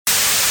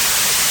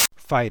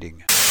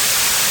fighting,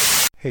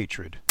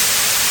 hatred,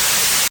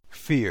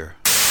 fear.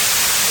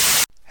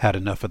 Had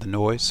enough of the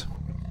noise?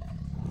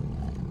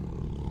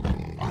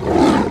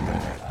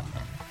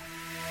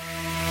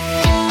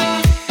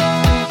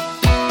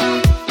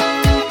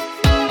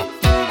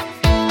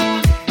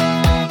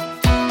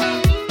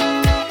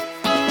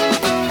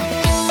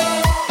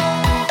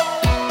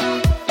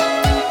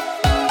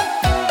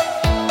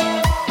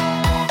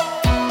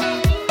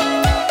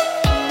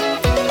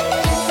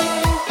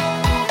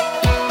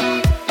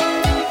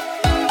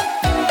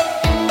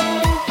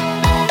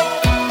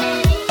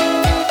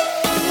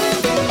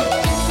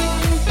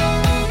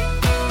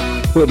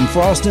 Putting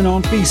frosting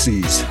on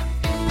feces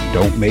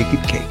don't make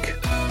it cake.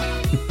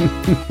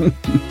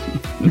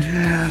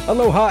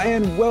 Aloha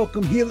and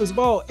welcome, healers of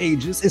all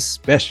ages,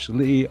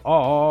 especially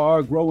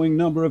our growing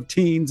number of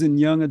teens and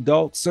young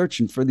adults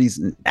searching for these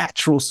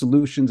natural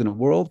solutions in a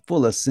world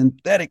full of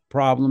synthetic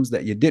problems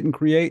that you didn't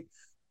create.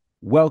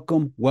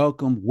 Welcome,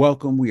 welcome,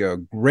 welcome. We are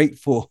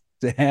grateful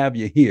to have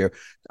you here.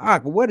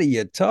 Doc, what are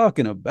you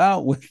talking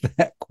about with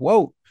that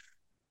quote?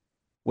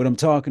 What I'm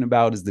talking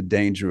about is the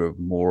danger of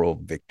moral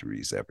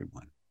victories,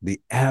 everyone. The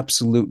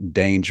absolute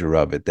danger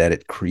of it, that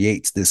it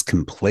creates this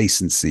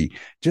complacency,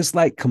 just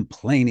like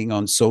complaining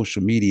on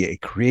social media.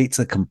 It creates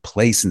a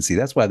complacency.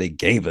 That's why they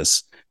gave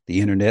us the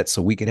internet,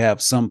 so we could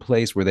have some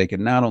place where they could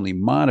not only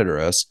monitor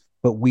us,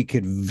 but we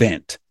could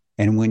vent.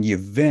 And when you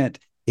vent,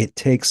 it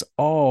takes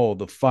all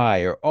the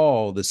fire,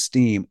 all the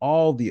steam,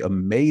 all the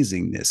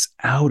amazingness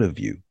out of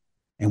you.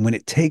 And when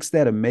it takes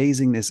that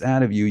amazingness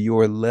out of you,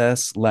 you're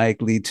less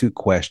likely to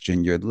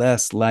question. You're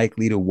less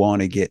likely to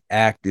want to get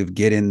active,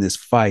 get in this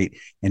fight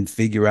and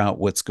figure out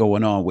what's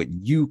going on, what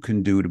you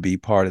can do to be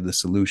part of the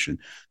solution.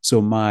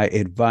 So my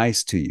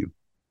advice to you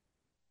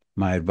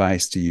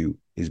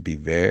is be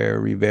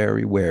very,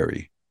 very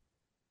wary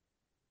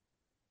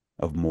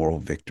of moral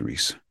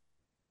victories.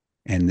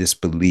 And this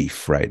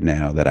belief right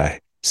now that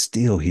I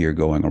still hear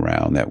going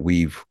around that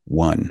we've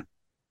won.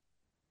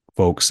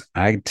 Folks,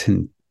 I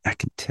can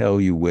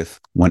tell you with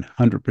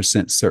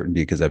 100%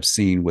 certainty, because I've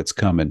seen what's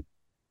coming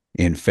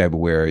in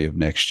February of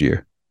next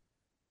year.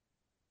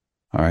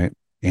 All right.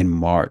 In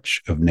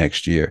March of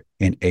next year,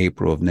 in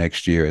April of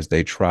next year, as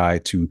they try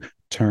to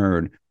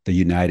turn the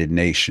United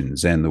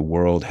Nations and the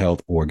World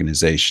Health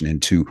Organization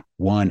into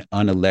one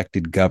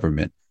unelected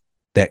government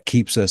that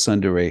keeps us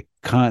under a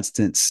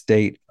constant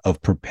state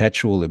of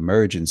perpetual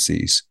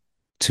emergencies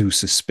to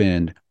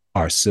suspend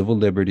our civil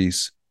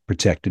liberties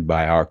protected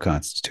by our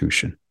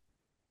Constitution.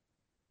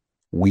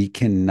 We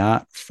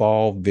cannot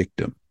fall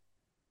victim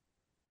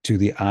to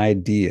the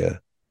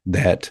idea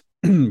that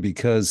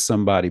because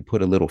somebody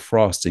put a little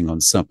frosting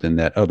on something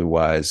that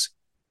otherwise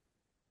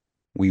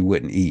we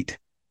wouldn't eat,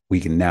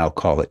 we can now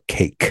call it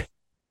cake.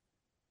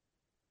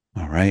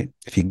 All right?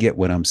 If you get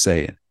what I'm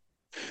saying.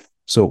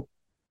 So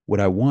what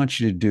I want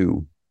you to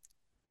do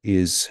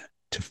is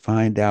to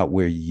find out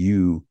where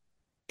you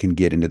can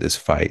get into this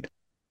fight,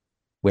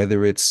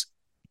 whether it's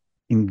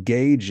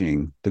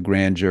engaging the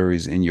grand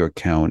juries in your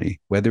county,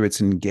 whether it's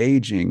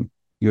engaging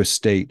your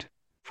state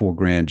for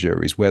grand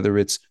juries, whether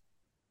it's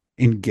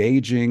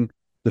engaging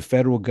the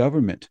federal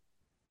government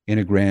in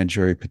a grand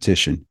jury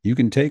petition. You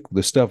can take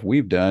the stuff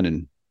we've done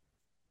and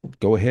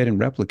go ahead and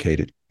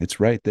replicate it. It's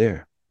right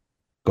there.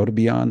 Go to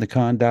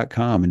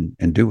beyondthecon.com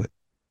and do it.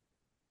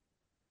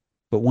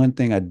 But one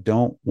thing I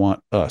don't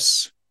want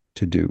us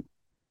to do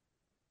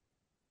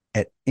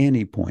at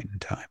any point in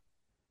time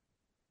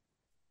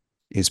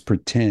is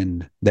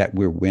pretend that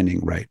we're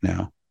winning right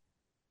now.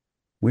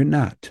 We're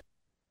not.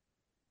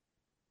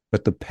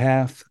 But the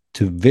path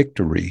to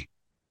victory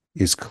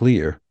is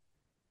clear,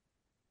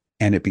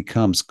 and it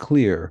becomes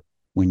clear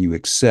when you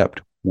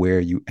accept where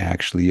you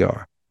actually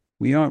are.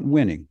 We aren't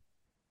winning.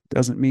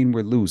 Doesn't mean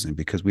we're losing,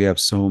 because we have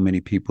so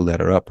many people that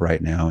are up right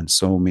now and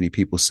so many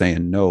people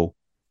saying no,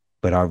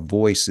 but our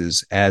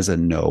voices as a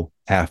no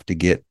have to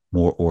get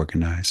more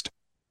organized,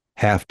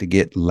 have to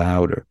get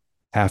louder,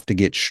 have to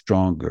get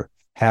stronger,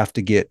 have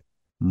to get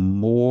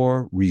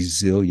more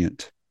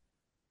resilient,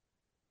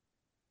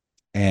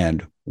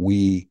 and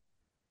we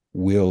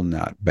will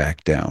not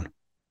back down.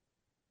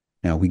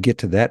 Now we get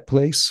to that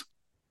place,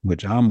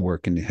 which I'm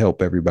working to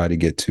help everybody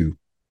get to,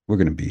 we're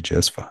going to be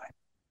just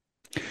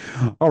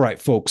fine. All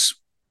right, folks,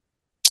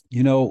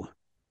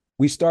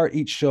 we start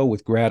each show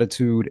with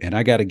gratitude, and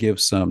I got to give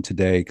some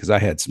today because I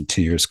had some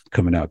tears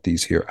coming out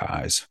these here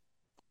eyes.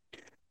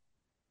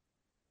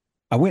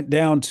 I went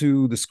down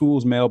to the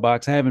school's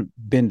mailbox. I haven't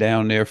been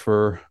down there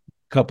for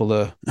a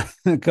little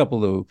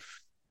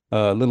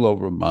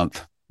over a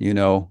month.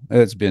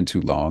 It's been too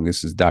long.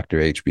 This is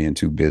Dr. H being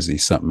too busy.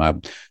 Something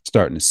I'm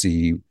starting to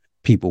see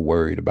people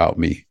worried about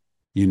me,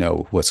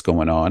 what's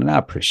going on. And I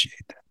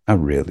appreciate that. I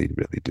really,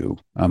 really do.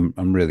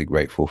 I'm really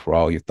grateful for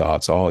all your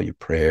thoughts, all your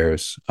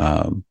prayers,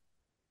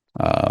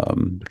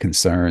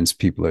 concerns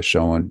people are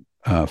showing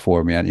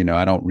for me.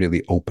 I don't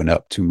really open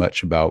up too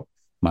much about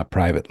my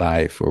private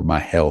life or my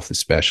health,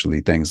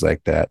 especially things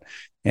like that.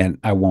 And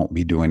I won't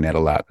be doing that a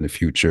lot in the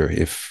future.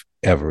 If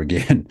ever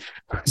again.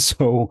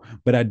 So,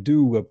 but I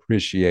do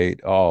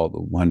appreciate all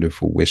the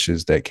wonderful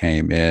wishes that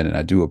came in. And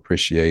I do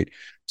appreciate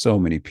so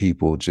many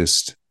people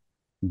just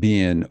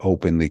being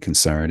openly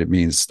concerned. It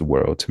means the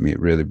world to me. It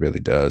really, really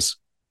does.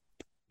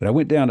 But I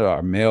went down to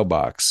our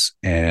mailbox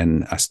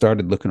and I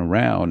started looking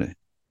around,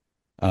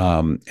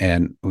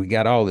 and we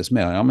got all this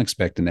mail. And I'm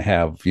expecting to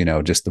have,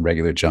 just the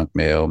regular junk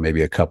mail,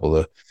 maybe a couple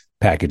of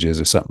packages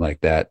or something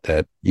like that,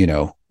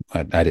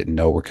 I didn't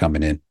know were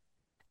coming in.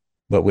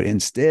 But what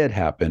instead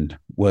happened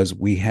was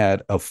we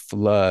had a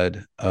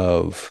flood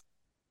of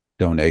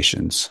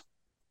donations.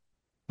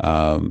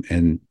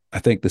 And I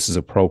think this is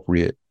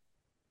appropriate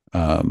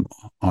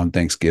on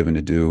Thanksgiving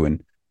to do.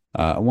 And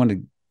I want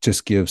to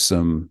just give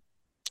some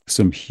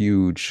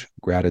huge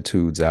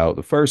gratitudes out.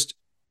 The first,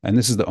 and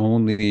this is the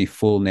only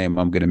full name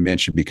I'm going to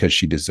mention because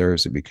she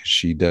deserves it, because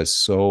she does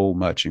so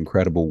much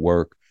incredible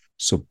work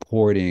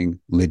supporting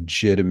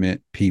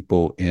legitimate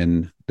people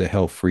in the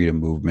health freedom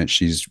movement.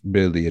 She's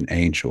really an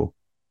angel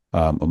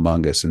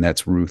among us, and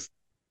that's Ruth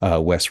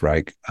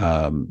Westreich.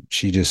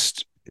 She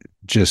just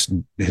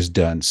has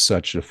done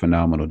such a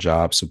phenomenal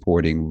job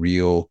supporting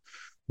real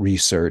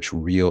research,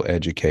 real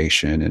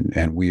education,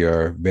 and we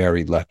are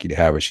very lucky to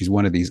have her. She's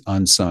one of these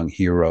unsung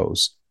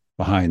heroes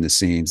behind the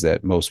scenes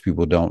that most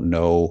people don't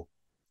know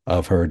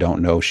of her,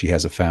 don't know she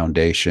has a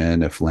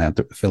foundation, a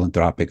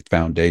philanthropic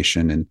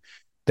foundation, and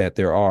that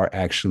there are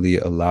actually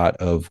a lot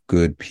of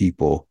good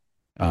people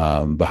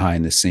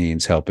behind the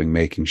scenes helping,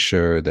 making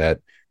sure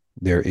that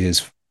there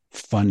is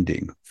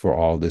funding for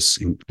all this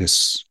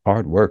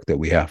hard work that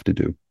we have to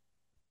do.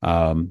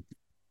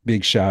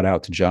 Big shout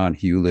out to John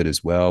Hewlett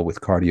as well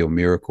with Cardio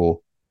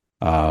Miracle.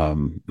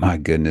 My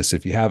goodness,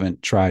 if you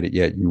haven't tried it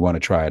yet, you want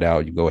to try it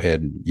out, you go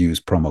ahead and use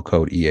promo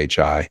code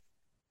EHI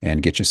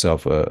and get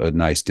yourself a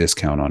nice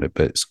discount on it.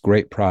 But it's a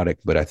great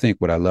product. But I think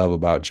what I love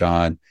about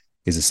John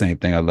is the same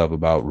thing I love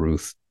about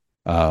Ruth.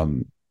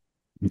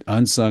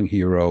 Unsung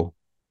hero,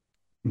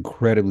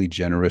 incredibly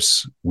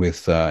generous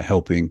with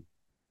helping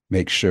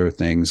make sure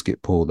things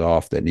get pulled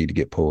off that need to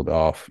get pulled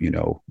off,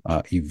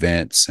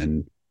 events,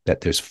 and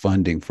that there's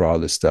funding for all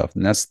this stuff.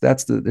 And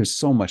there's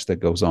so much that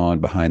goes on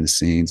behind the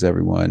scenes,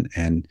 everyone.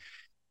 And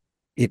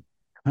it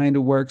kind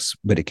of works,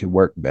 but it could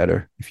work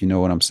better, if you know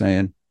what I'm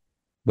saying.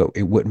 But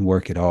it wouldn't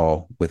work at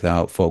all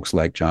without folks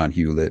like John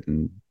Hewlett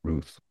and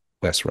Ruth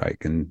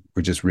Westreich. And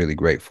we're just really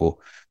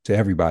grateful to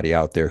everybody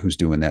out there who's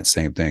doing that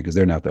same thing, because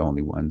they're not the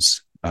only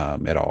ones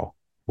at all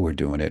who are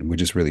doing it. And we're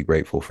just really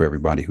grateful for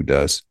everybody who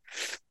does.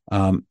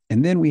 And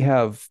then we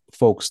have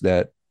folks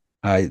that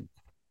I'm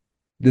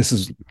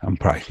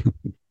probably,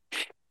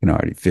 you can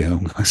already feel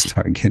I'm going to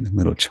start getting a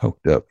little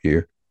choked up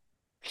here.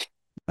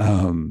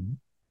 Then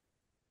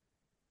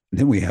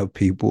we have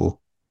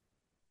people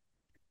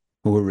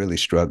who are really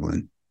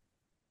struggling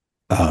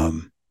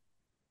and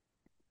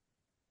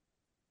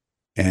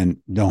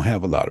don't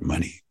have a lot of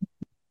money.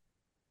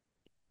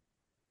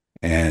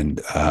 And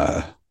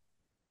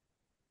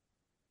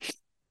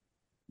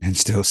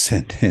still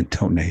send in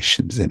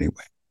donations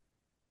anyway.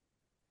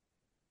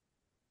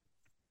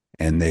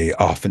 And they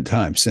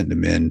oftentimes send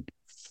them in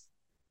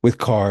with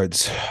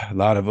cards. A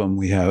lot of them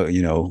we have,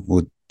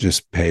 we'll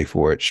just pay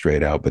for it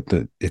straight out. But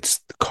it's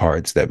the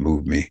cards that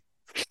move me,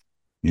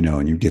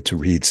 and you get to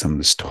read some of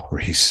the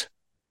stories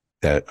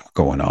that are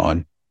going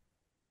on.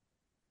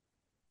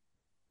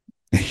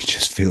 And you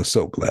just feel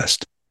so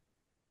blessed.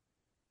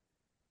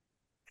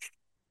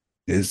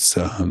 It's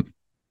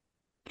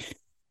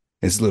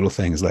little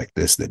things like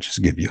this that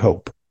just give you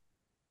hope.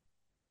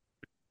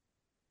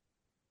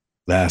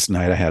 Last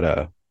night I had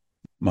a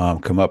mom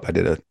come up. I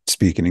did a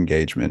speaking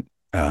engagement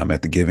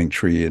at the Giving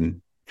Tree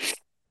in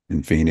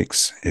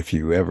Phoenix. If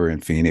you ever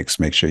in Phoenix,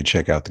 make sure you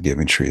check out the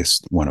Giving Tree.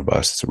 It's one of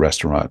us. It's a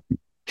restaurant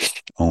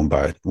owned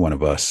by one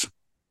of us.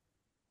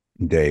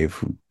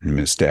 Dave and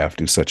his staff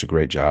do such a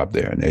great job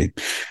there. And they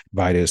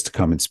invited us to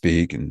come and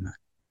speak, and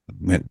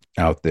went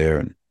out there.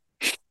 And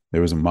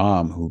there was a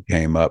mom who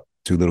came up,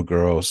 two little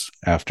girls,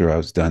 after I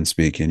was done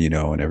speaking,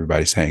 and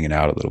everybody's hanging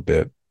out a little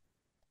bit.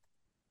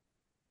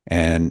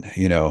 And,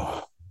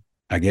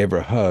 I gave her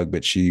a hug,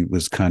 but she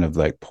was kind of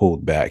like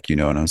pulled back,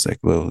 and I was like,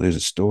 well, there's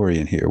a story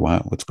in here.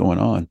 What's going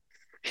on?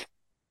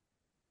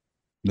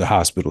 The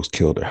hospitals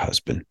killed her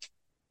husband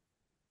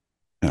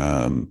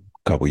a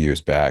couple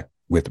years back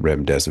with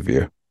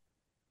remdesivir.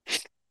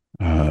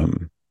 Now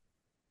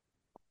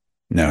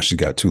she's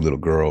got two little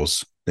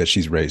girls that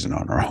she's raising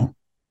on her own.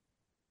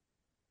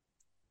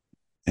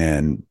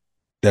 And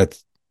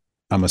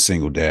I'm a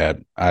single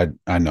dad. I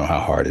know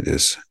how hard it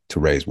is to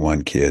raise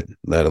one kid,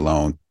 let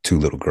alone two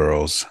little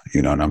girls,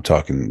 and I'm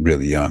talking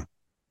really young.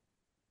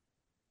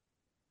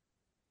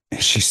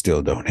 And she's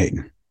still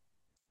donating,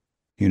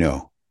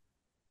 and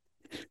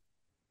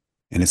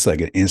it's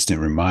like an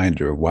instant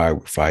reminder of why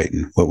we're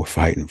fighting, what we're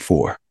fighting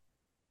for.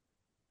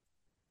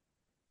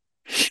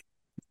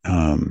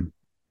 I'm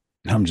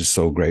just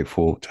so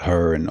grateful to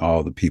her and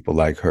all the people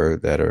like her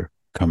that are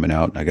coming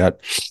out. And I got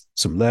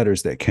some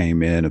letters that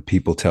came in of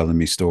people telling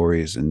me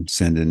stories and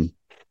sending,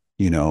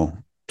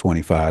 $25,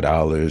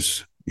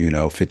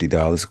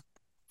 $50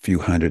 few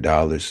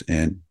 $100s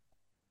in,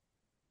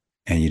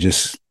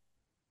 and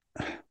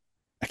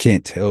I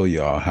can't tell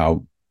y'all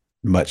how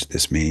much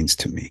this means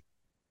to me.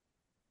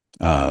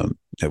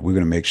 That we're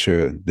going to make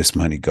sure this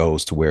money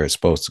goes to where it's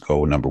supposed to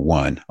go. Number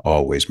one,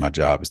 always my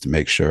job is to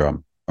make sure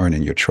I'm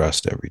earning your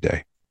trust every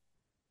day.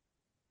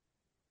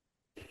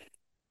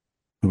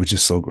 We're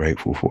just so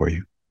grateful for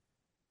you.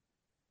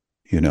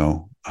 You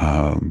know,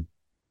 I'm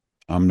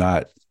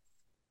not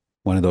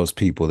one of those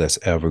people that's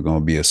ever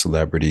going to be a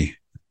celebrity.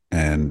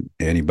 And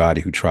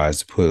anybody who tries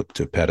to put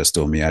to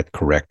pedestal me, I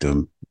correct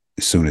them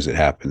as soon as it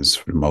happens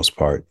for the most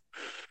part.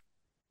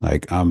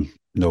 Like, I'm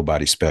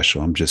nobody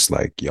special. I'm just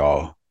like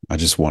y'all. I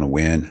just want to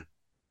win.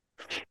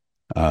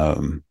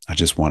 I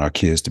just want our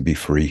kids to be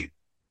free.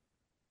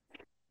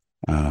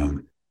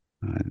 Um,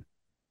 I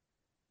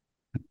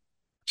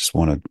just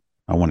want to,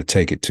 I want to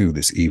take it to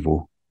this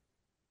evil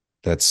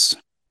that's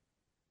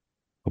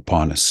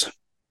upon us.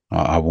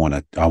 I want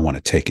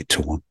to take it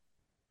to them.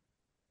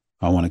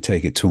 I want to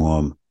take it to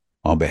them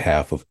on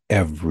behalf of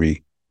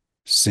every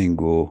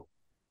single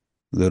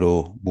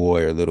little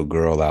boy or little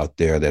girl out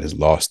there that has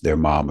lost their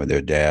mom or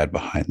their dad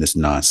behind this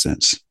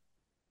nonsense.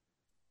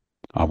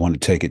 I want to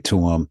take it to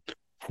them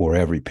for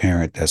every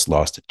parent that's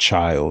lost a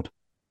child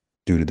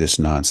due to this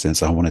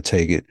nonsense. I want to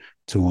take it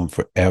to them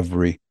for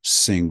every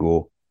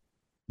single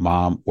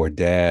mom or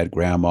dad,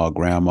 grandma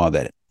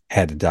that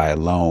had to die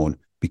alone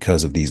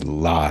because of these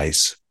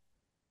lies.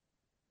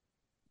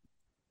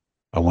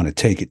 I want to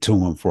take it to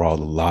them for all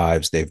the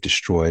lives they've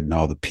destroyed and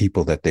all the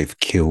people that they've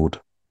killed.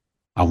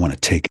 I want to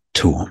take it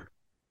to them.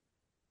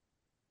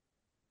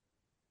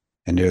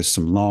 And there's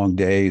some long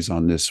days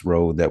on this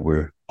road that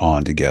we're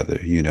on together,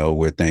 you know,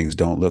 where things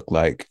don't look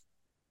like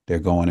they're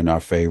going in our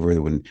favor.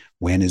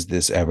 When is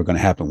this ever going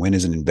to happen? When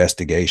is an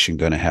investigation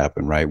going to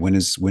happen, right? When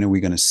are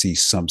we going to see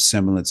some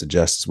semblance of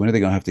justice? When are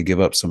they going to have to give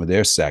up some of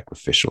their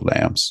sacrificial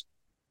lambs?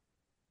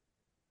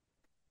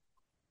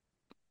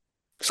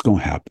 It's going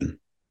to happen.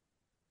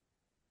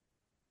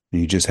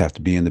 And you just have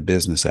to be in the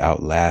business of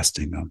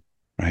outlasting them,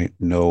 right?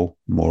 No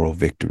moral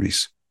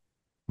victories.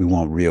 We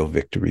want real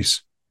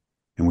victories,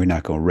 and we're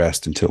not going to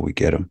rest until we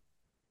get them.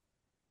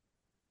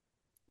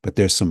 But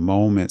there's some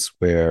moments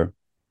where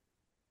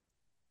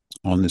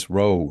on this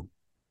road,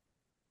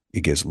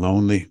 it gets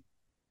lonely.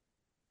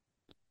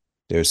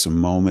 There's some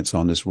moments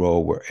on this road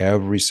where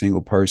every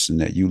single person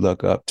that you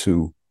look up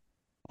to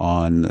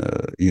on,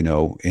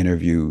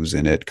 interviews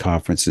and at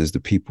conferences,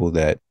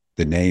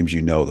 the names,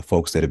 the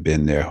folks that have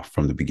been there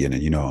from the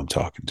beginning, who I'm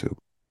talking to,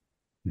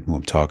 who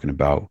I'm talking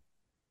about.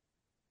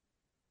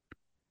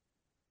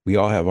 We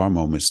all have our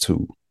moments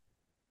too.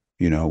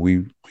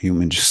 We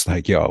human just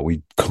like y'all.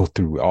 We go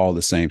through all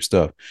the same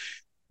stuff.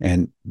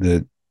 And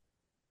the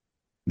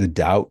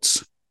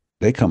doubts,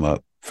 they come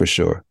up for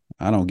sure.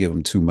 I don't give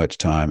them too much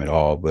time at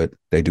all, but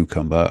they do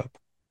come up.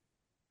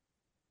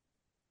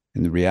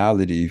 And the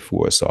reality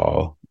for us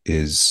all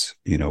is,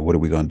 what are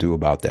we going to do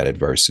about that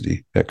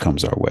adversity that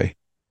comes our way?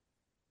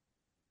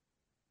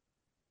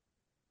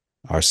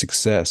 Our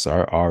success,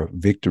 our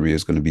victory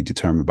is going to be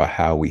determined by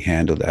how we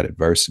handle that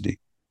adversity.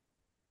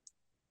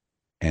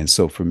 And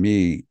so for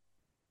me,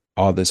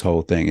 all this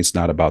whole thing, it's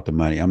not about the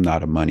money. I'm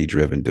not a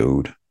money-driven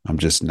dude. I'm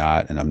just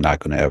not, and I'm not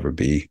going to ever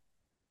be.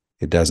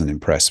 It doesn't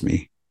impress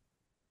me.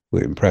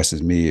 What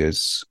impresses me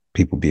is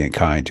people being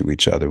kind to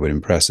each other. What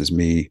impresses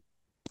me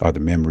are the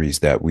memories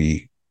that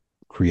we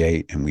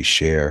create and we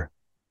share.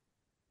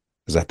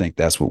 Because I think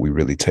that's what we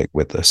really take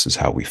with us, is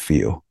how we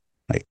feel.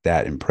 Like,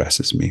 that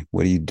impresses me.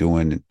 What are you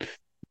doing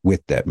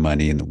with that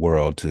money in the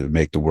world to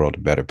make the world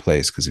a better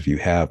place? Because if you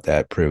have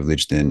that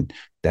privilege, then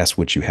that's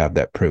what you have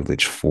that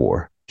privilege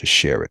for, to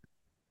share it.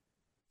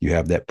 You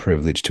have that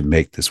privilege to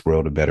make this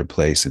world a better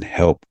place and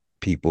help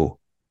people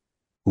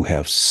who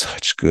have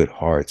such good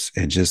hearts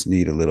and just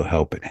need a little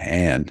help at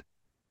hand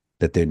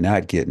that they're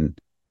not getting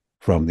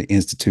from the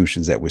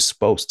institutions that we're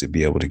supposed to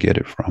be able to get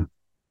it from.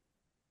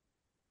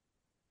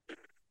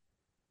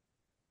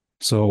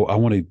 So I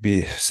want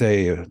to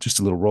say just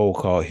a little roll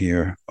call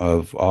here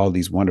of all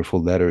these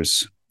wonderful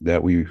letters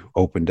that we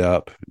opened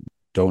up,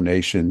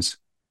 donations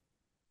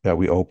that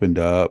we opened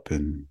up,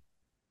 and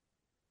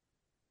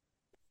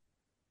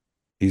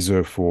these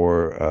are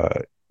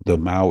for the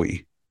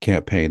Maui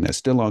campaign that's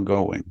still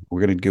ongoing.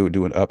 We're going to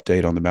do an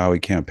update on the Maui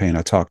campaign.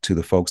 I talked to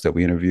the folks that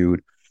we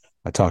interviewed.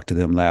 I talked to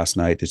them last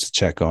night just to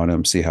check on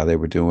them, see how they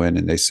were doing,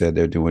 and they said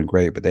they're doing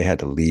great, but they had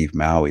to leave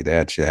Maui. They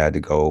actually had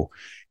to go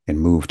and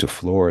move to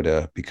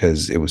Florida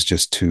because it was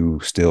just too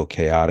still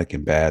chaotic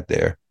and bad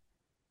there.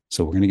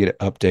 So we're going to get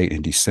an update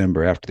in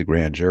December after the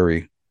grand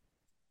jury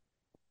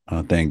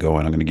thing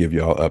going. I'm going to give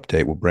you all an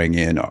update. We'll bring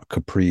in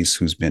Caprice,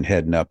 who's been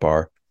heading up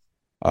our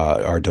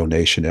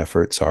donation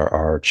efforts,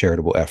 our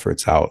charitable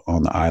efforts out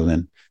on the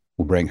island.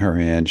 We'll bring her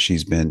in.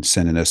 She's been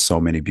sending us so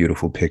many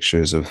beautiful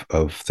pictures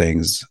of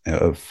things,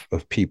 of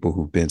people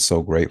who've been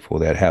so grateful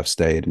that have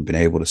stayed and been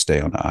able to stay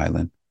on the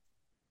island.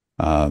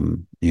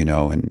 And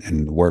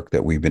the work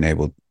that we've been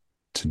able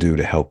to do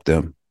to help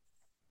them.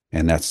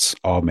 And that's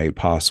all made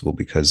possible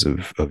because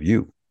of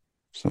you.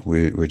 So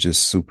we're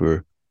just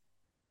super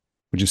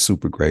we're just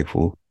super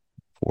grateful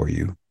for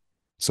you.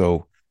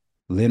 So,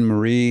 Lynn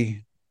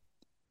Marie,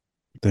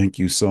 thank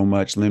you so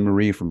much. Lynn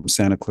Marie from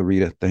Santa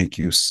Clarita, thank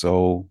you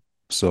so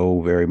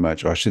very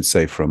much. Or I should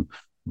say from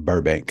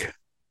Burbank.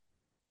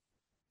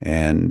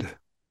 And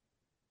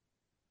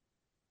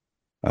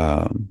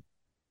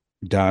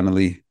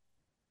Donnelly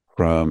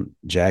from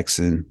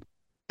Jackson,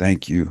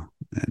 thank you.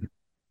 And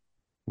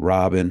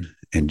Robin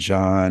and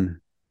John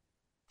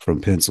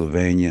from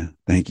Pennsylvania,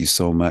 thank you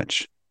so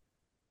much.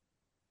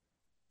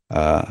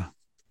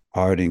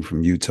 Harding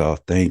from Utah,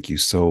 thank you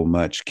so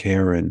much.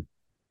 Karen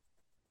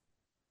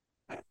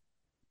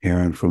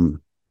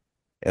from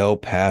El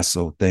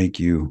Paso, thank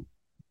you.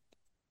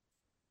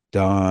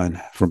 Don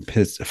from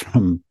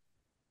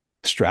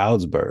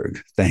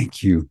Stroudsburg,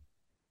 thank you.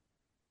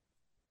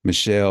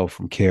 Michelle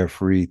from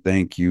Carefree,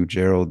 thank you.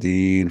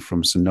 Geraldine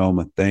from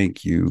Sonoma,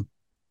 thank you.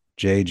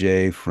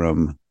 JJ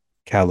from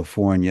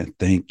California,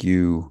 thank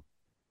you.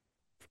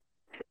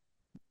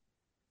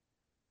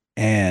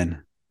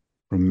 Anne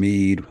from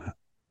Meade,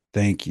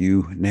 thank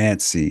you.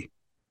 Nancy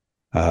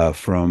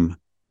from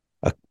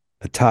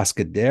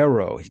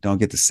Atascadero, you don't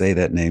get to say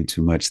that name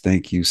too much.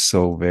 Thank you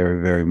so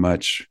very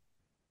much.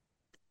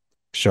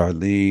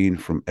 Charlene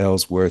from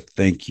Ellsworth,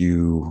 thank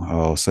you.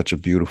 Oh, such a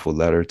beautiful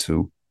letter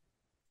too.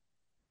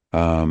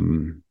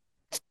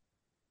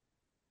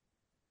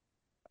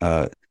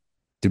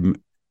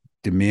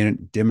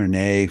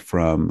 Demirnay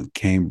from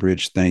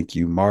Cambridge, thank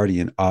you. Marty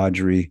and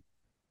Audrey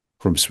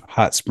from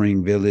Hot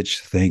Spring Village,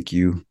 thank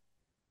you.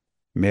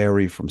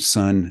 Mary from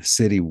Sun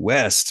City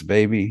West,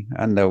 baby.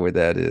 I know where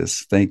that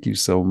is. Thank you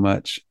so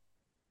much.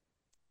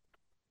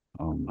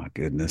 Oh my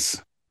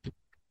goodness.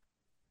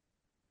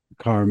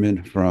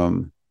 Carmen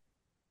from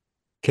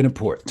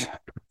Kenneport,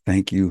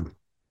 thank you.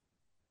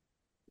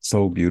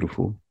 So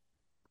beautiful.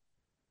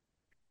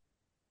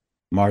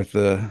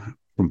 Martha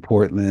from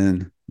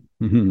Portland,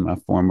 my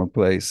former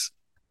place,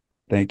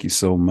 thank you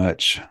so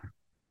much.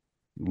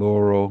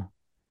 Laurel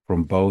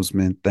from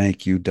Bozeman,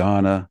 thank you.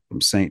 Donna from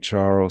St.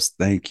 Charles,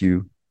 thank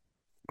you.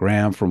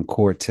 Graham from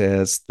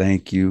Cortez,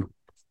 thank you.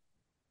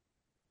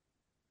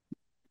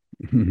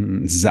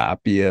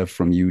 Zapia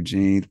from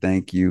Eugene,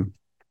 thank you.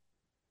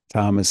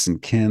 Thomas and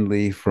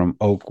Kenley from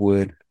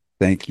Oakwood,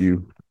 thank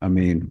you. I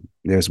mean,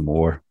 there's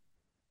more.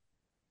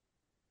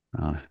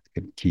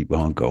 Keep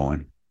on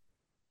going.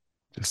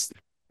 Just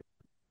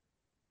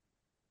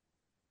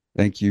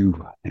thank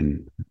you.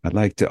 And I'd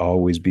like to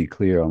always be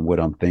clear on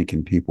what I'm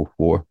thanking people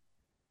for.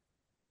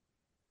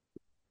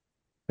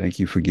 Thank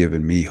you for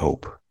giving me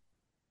hope.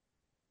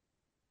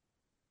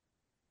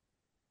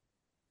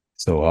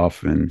 So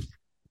often,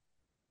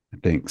 I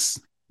think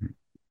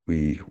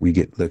we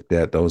get looked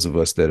at, those of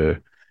us that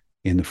are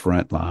in the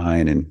front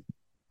line and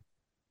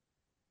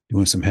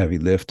doing some heavy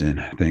lifting.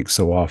 I think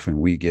so often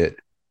we get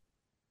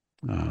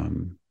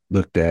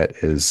looked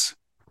at as,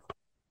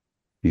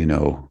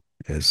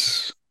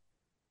 as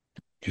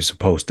you're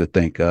supposed to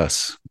thank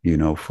us,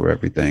 for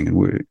everything.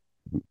 And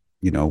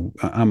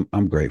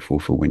I'm grateful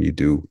for when you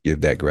do give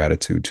that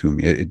gratitude to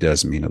me. It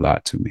does mean a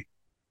lot to me.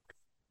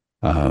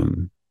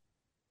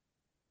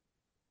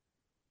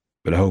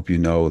 But I hope you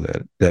know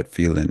that that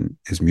feeling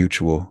is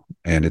mutual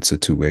and it's a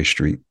two-way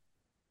street.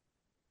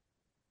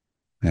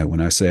 And when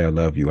I say I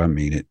love you, I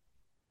mean it.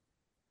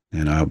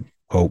 And I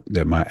hope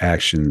that my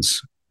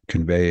actions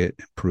convey it,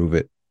 prove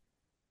it.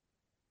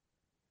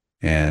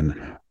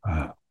 And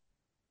I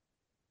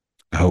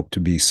hope to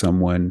be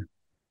someone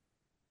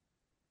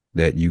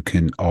that you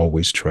can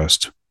always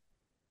trust.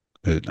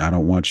 But I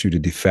don't want you to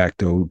de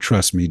facto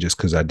trust me just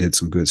because I did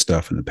some good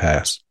stuff in the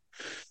past.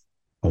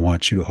 I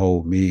want you to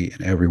hold me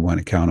and everyone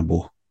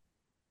accountable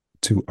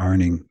to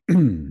earning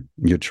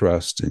your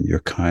trust and your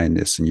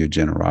kindness and your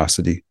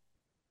generosity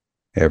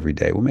every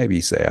day. Well, maybe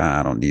you say,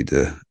 I don't need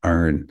to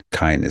earn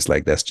kindness.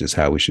 Like that's just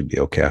how we should be.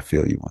 Okay, I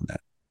feel you on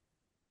that.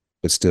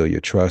 But still, your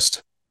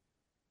trust,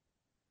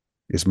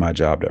 it's my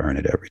job to earn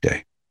it every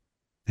day.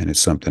 And it's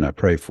something I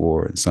pray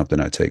for and something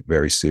I take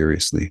very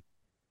seriously.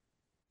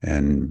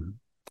 And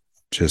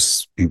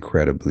just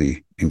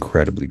incredibly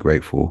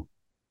grateful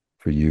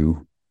for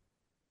you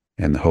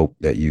and the hope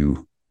that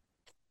you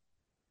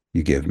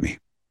give me.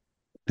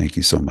 Thank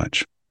you so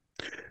much.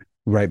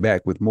 Right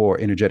back with more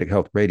Energetic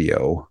Health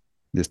Radio,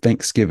 this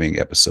Thanksgiving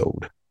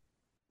episode,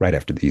 right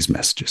after these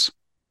messages.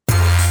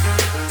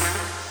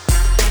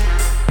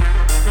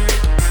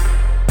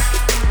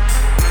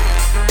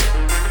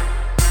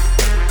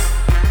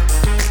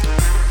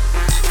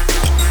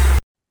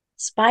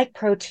 Spike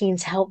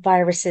proteins help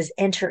viruses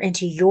enter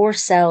into your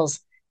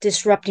cells,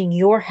 disrupting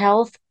your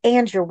health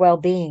and your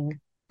well-being.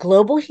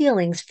 Global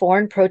Healing's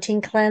Foreign Protein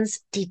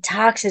Cleanse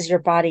detoxes your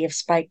body of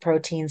spike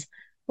proteins,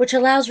 which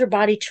allows your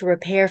body to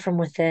repair from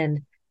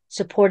within,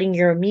 supporting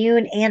your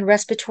immune and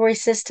respiratory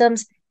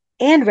systems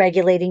and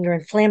regulating your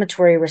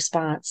inflammatory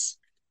response.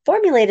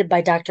 Formulated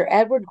by Dr.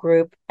 Edward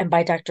Group and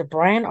by Dr.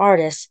 Brian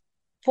Artis,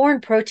 Foreign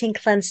Protein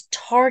Cleanse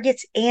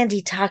targets and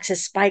detoxes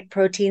spike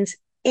proteins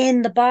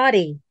in the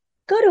body.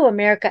 Go to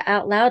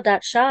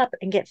americaoutloud.shop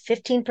and get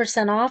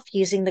 15% off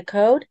using the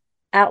code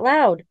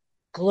OUTLOUD.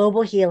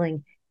 Global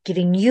Healing,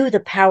 giving you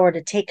the power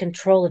to take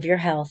control of your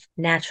health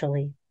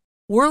naturally.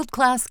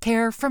 World-class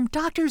care from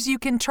doctors you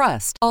can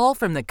trust, all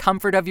from the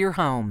comfort of your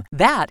home.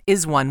 That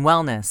is One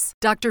Wellness.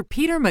 Dr.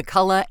 Peter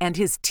McCullough and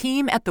his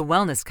team at The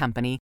Wellness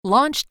Company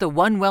launched the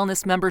One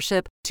Wellness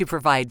membership to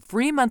provide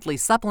free monthly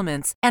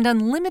supplements and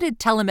unlimited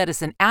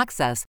telemedicine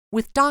access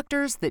with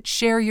doctors that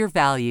share your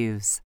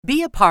values.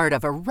 Be a part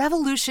of a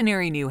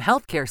revolutionary new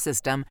healthcare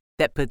system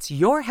that puts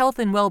your health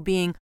and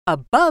well-being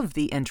above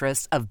the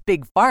interests of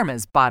Big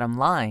Pharma's bottom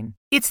line.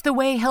 It's the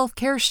way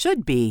healthcare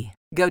should be.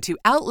 Go to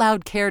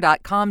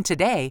OutLoudCare.com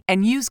today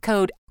and use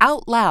code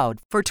OUTLOUD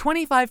for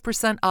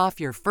 25% off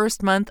your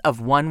first month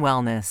of One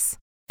Wellness.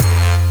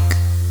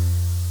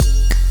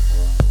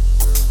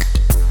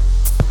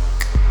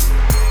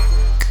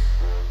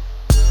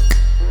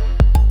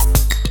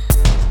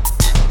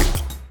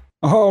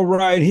 All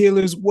right,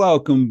 healers,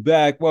 welcome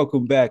back.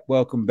 Welcome back.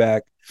 Welcome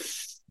back.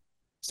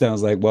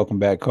 Sounds like Welcome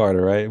Back,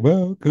 Carter, right?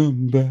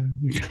 Welcome back.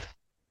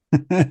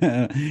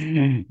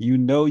 You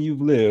know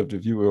you've lived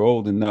if you were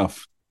old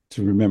enough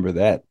to remember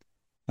that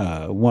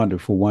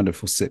wonderful,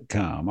 wonderful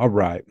sitcom. All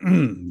right.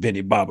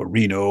 Benny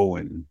Barbarino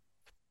and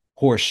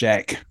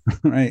Horseshack,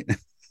 right?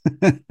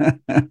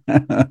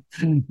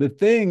 The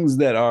things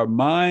that our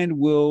mind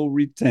will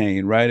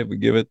retain, right? If we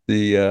give it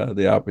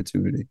the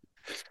opportunity.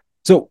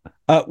 So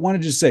want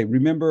to just say,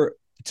 remember,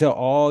 tell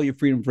all your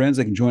freedom friends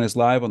they can join us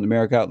live on the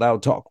America Out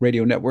Loud Talk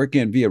Radio Network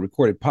and via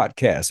recorded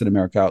podcast at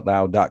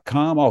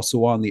AmericaOutloud.com.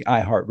 Also on the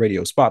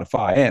iHeartRadio,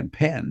 Spotify, and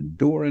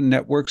Pandora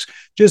networks.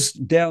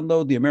 Just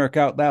download the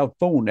America Out Loud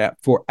phone app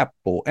for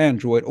Apple,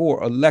 Android,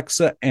 or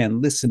Alexa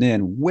and listen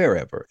in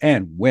wherever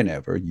and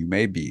whenever you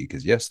may be,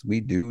 because yes,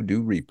 we do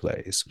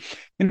replays.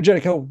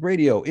 Energetic Health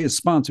Radio is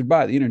sponsored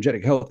by the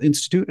Energetic Health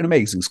Institute, an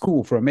amazing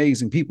school for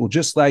amazing people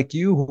just like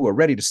you who are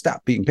ready to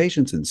stop being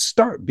patients and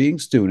start being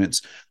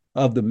students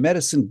of the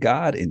medicine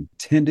God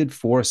intended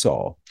for us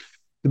all.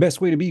 The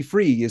best way to be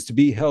free is to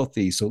be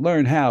healthy. So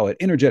learn how at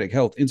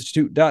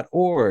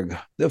energetichealthinstitute.org.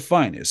 The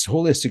finest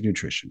holistic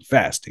nutrition,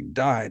 fasting,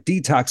 diet,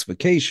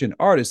 detoxification,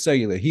 artist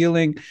cellular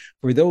healing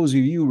for those of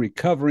you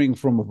recovering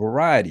from a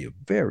variety of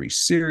very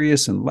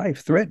serious and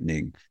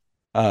life-threatening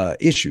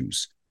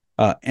issues.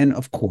 And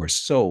of course,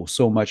 so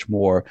much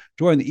more.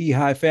 Join the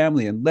EHI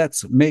family and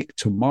let's make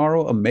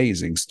tomorrow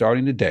amazing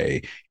starting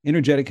today.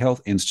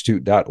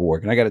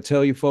 energetichealthinstitute.org. And I got to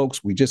tell you,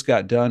 folks, we just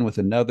got done with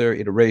another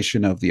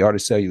iteration of the Art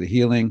of Cellular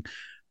Healing.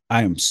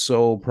 I am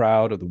so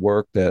proud of the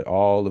work that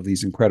all of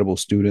these incredible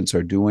students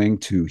are doing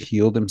to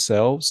heal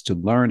themselves, to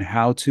learn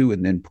how to,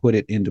 and then put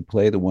it into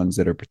play, the ones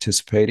that are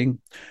participating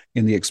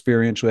in the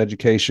experiential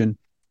education.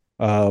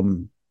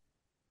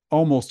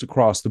 Almost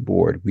across the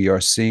board, we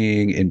are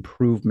seeing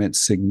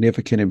improvements,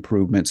 significant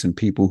improvements in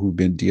people who've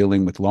been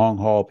dealing with long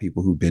haul,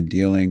 people who've been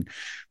dealing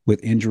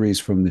with injuries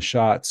from the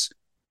shots.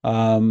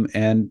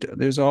 And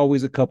there's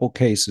always a couple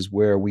cases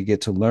where we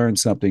get to learn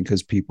something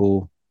because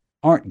people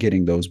aren't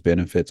getting those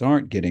benefits,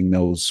 aren't getting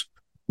those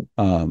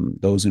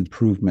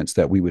improvements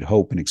that we would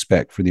hope and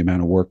expect for the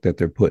amount of work that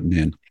they're putting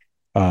in.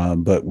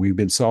 But we've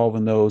been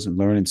solving those and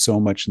learning so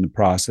much in the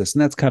process.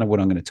 And that's kind of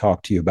what I'm going to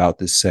talk to you about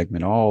this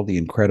segment, all the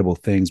incredible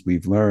things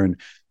we've learned,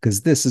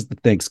 because this is the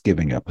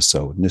Thanksgiving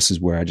episode. And this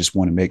is where I just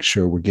want to make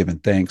sure we're giving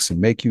thanks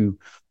and make you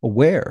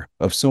aware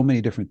of so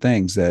many different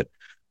things that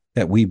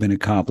we've been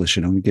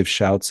accomplishing. And we give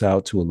shouts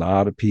out to a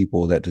lot of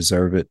people that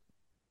deserve it.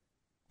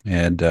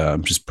 And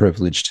I'm just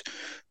privileged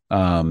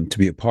to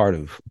be a part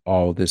of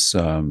all this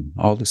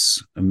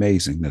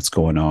amazing that's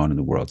going on in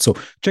the world. So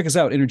check us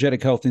out,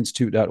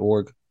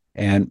 energetichealthinstitute.org.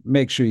 And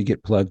make sure you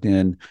get plugged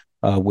in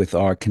with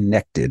our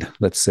connected,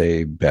 let's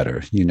say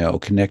better,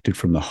 connected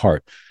from the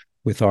heart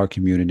with our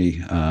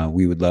community.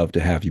 We would love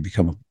to have you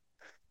become a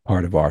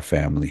part of our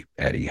family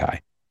at EHI.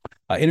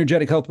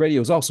 Energetic Health Radio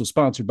is also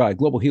sponsored by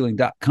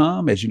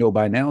globalhealing.com. As you know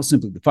by now,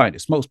 simply the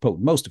finest, most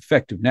potent, most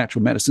effective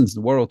natural medicines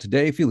in the world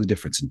today. Feel the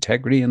difference,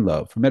 integrity, and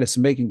love. For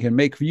medicine making can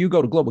make for you,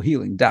 go to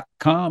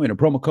globalhealing.com and a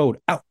promo code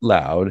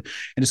OUTLOUD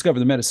and discover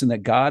the medicine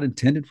that God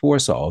intended for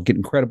us all. Get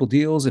incredible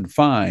deals and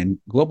find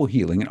Global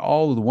Healing and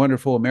all of the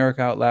wonderful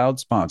America Out Loud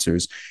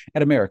sponsors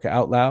at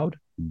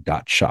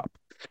americaoutloud.shop.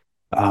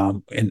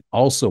 And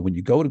also, when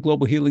you go to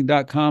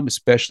globalhealing.com,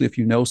 especially if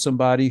you know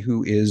somebody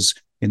who is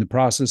in the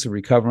process of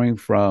recovering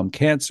from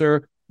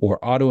cancer or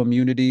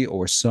autoimmunity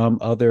or some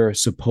other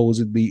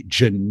supposedly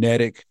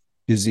genetic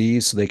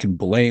disease, so they can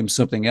blame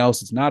something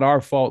else. It's not our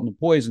fault and the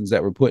poisons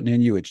that we're putting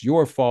in you. It's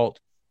your fault,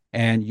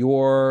 and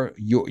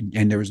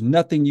and there's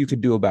nothing you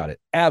could do about it.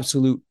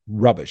 Absolute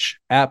rubbish.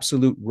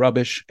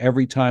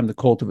 Every time the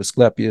cult of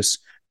Asclepius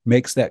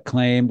makes that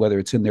claim, whether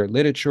it's in their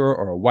literature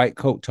or a white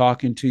coat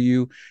talking to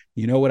you,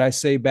 you know what I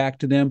say back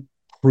to them?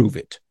 Prove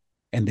it.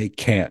 And they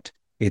can't.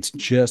 It's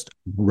just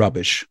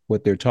rubbish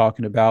what they're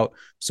talking about.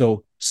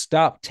 So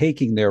stop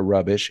taking their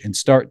rubbish and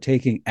start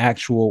taking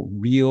actual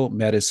real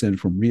medicine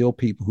from real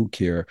people who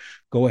care.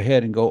 Go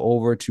ahead and go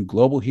over to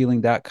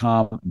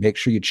globalhealing.com. Make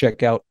sure you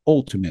check out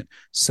Ultimate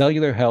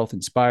Cellular Health,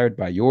 inspired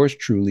by yours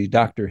truly,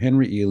 Dr.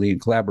 Henry Ealy, in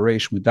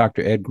collaboration with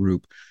Dr. Ed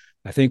Group.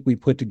 I think we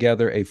put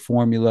together a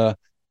formula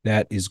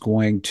that is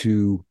going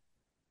to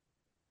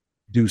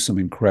do some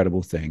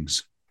incredible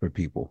things for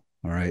people.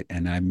 All right.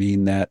 And I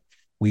mean that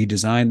we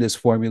designed this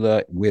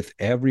formula with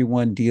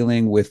everyone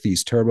dealing with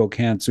these turbo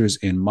cancers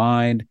in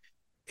mind.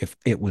 If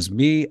it was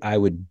me, I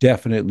would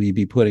definitely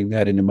be putting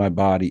that into my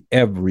body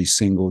every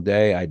single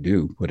day. I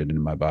do put it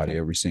into my body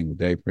every single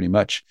day, pretty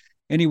much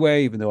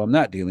anyway, even though I'm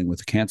not dealing with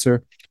the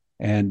cancer.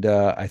 And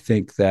I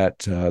think that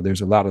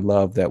there's a lot of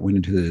love that went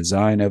into the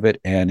design of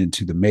it and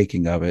into the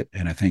making of it.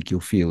 And I think you'll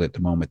feel it the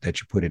moment that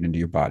you put it into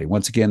your body.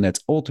 Once again,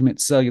 that's Ultimate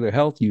Cellular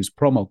Health. Use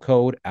promo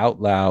code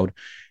OUTLOUD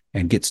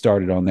and get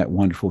started on that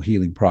wonderful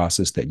healing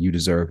process that you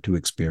deserve to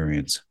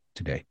experience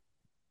today.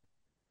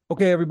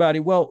 Okay, everybody.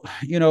 Well,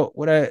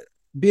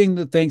 being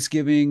the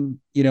Thanksgiving,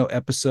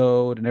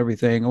 episode and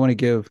everything, I want to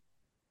give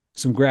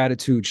some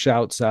gratitude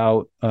shouts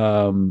out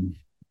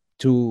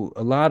to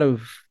a lot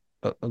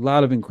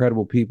of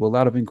incredible people, a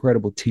lot of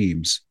incredible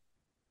teams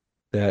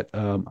that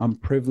I'm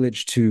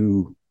privileged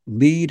to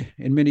lead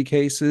in many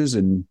cases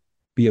and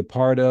be a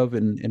part of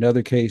in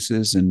other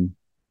cases. And,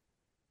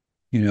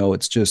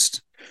 it's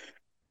just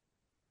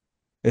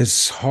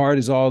as hard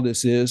as all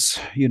this is,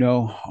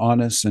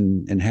 honest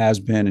and has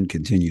been and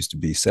continues to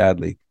be,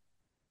 sadly,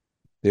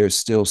 there's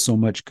still so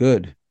much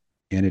good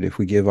in it if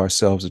we give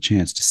ourselves a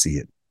chance to see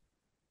it.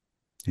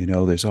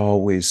 There's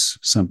always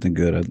something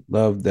good. I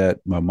love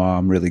that my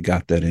mom really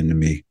got that into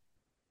me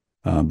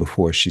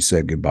before she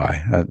said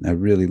goodbye. I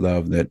really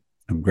love that.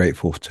 I'm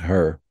grateful to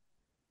her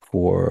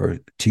for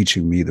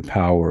teaching me the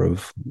power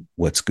of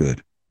what's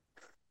good.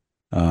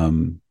 I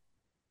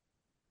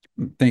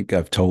think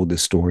I've told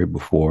this story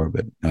before,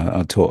 but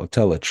I'll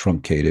tell a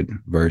truncated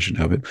version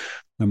of it.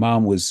 My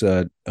mom was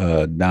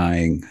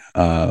dying.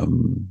 We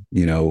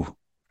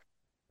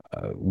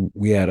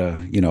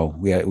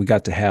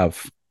got to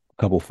have a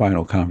couple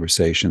final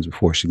conversations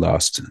before she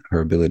lost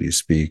her ability to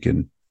speak.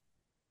 And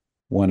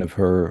one of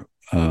her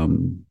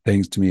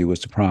things to me was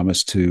to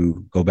promise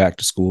to go back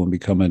to school and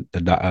become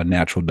a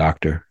natural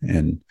doctor.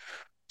 And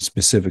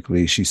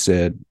specifically, she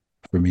said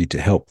for me to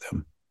help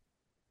them,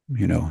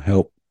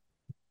 help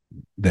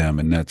them.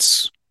 And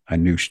I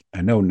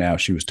know now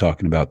she was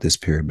talking about this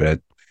period, but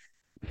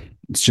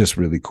it's just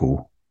really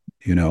cool,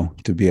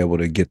 to be able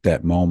to get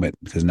that moment,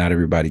 because not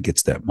everybody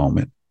gets that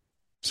moment.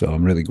 So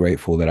I'm really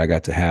grateful that I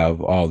got to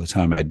have all the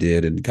time I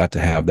did and got to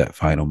have that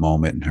final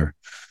moment. And her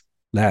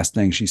last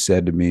thing she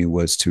said to me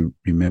was to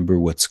remember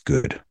what's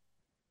good,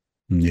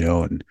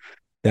 and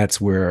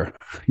that's where,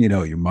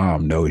 your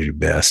mom knows you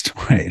best,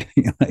 right?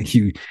 Like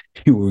you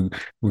were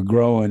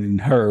growing in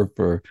her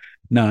for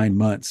 9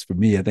 months. For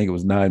me, I think it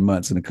was 9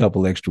 months and a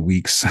couple extra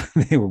weeks.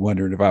 They were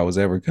wondering if I was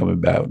ever coming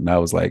back. And I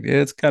was like,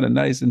 it's kind of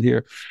nice in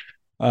here.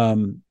 Yeah,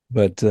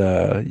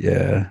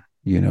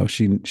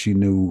 she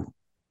knew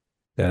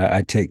that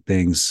I take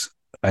things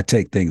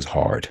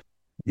hard,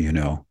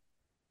 and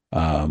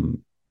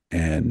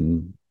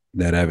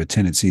that I have a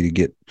tendency to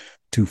get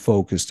too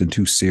focused and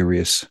too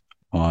serious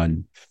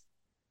on,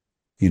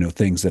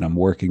 things that I'm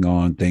working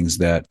on, things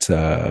that,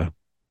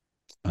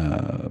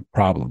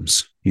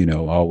 problems,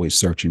 always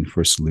searching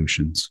for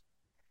solutions.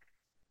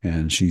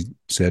 And she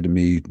said to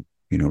me,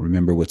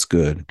 remember what's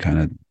good, kind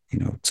of,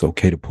 it's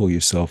okay to pull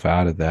yourself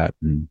out of that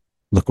and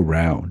look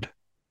around.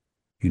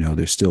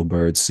 There's still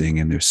birds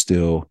singing. There's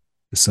still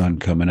the sun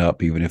coming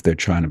up, even if they're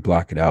trying to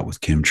block it out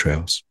with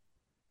chemtrails.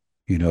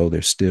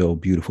 There's still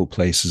beautiful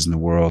places in the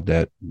world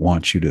that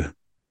want you to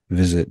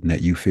visit and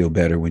that you feel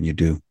better when you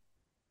do.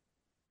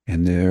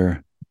 And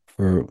there,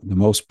 for the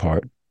most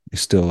part,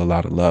 is still a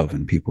lot of love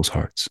in people's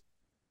hearts.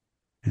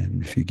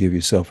 And if you give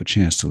yourself a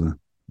chance to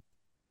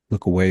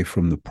look away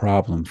from the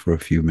problem for a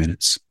few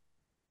minutes,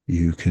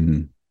 you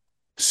can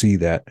see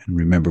that and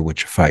remember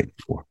what you're fighting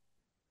for.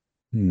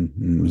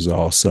 And it was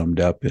all summed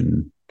up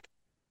in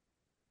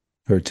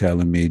her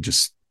telling me,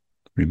 just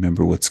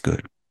remember what's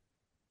good.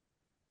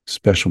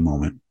 Special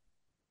moment.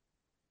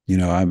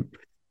 I'm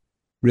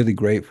really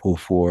grateful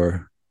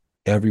for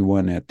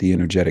everyone at the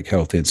Energetic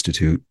Health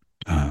Institute.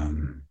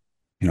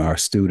 Our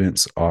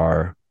students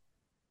are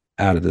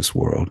out of this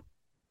world.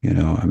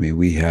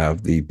 We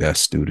have the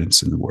best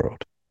students in the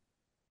world.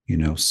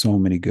 So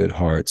many good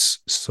hearts,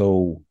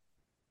 so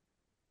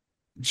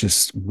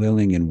just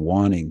willing and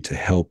wanting to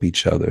help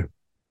each other,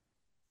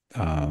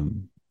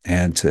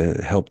 and to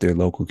help their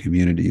local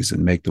communities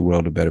and make the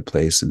world a better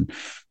place. And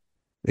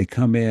they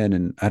come in,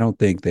 and I don't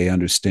think they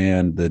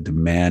understand the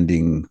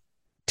demanding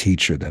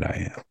teacher that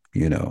I am.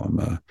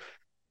 I'm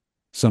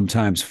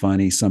sometimes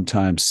funny,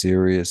 sometimes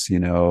serious.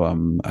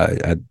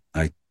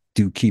 I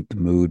do keep the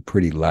mood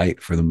pretty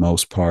light for the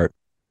most part.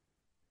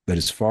 But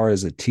as far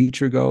as a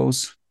teacher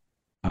goes,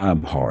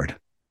 I'm hard.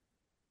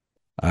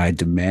 I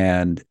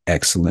demand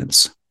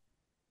excellence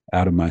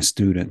out of my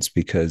students,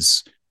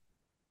 because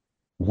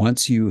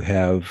once you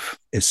have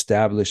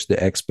established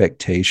the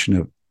expectation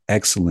of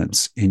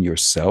excellence in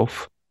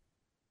yourself,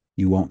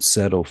 you won't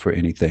settle for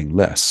anything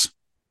less.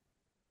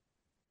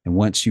 And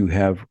once you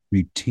have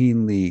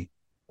routinely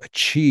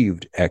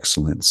achieved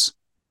excellence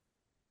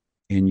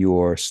in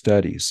your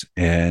studies,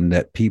 and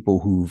that people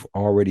who've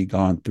already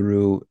gone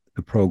through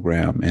the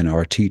program and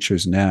our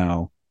teachers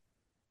now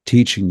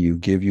teaching you,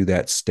 give you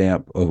that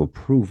stamp of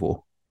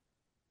approval,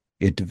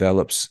 it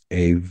develops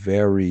a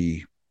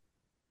very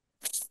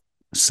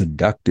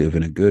seductive,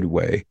 in a good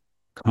way,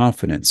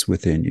 confidence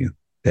within you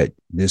that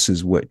this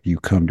is what you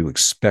come to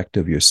expect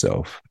of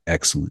yourself,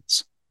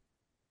 excellence.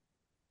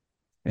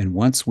 And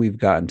once we've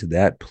gotten to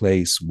that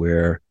place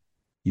where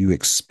you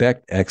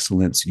expect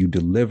excellence, you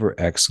deliver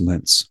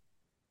excellence,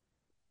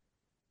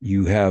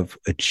 you have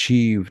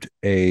achieved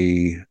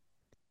a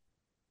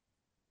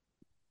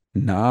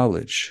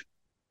knowledge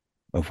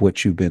of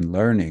what you've been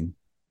learning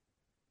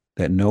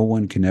that no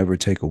one can ever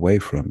take away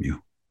from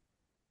you.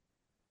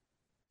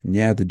 And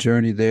yeah, the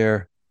journey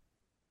there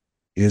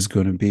is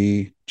going to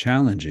be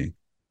challenging.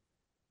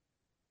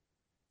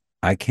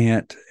 I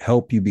can't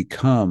help you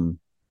become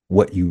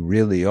what you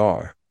really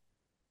are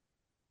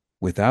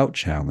without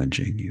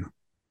challenging you.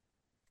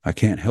 I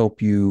can't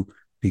help you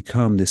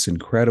become this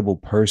incredible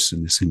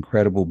person, this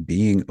incredible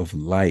being of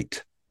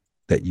light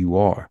that you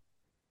are,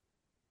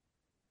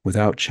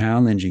 without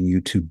challenging you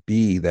to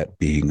be that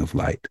being of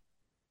light.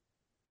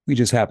 We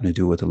just happen to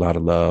do it with a lot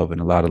of love and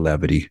a lot of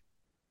levity,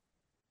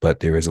 but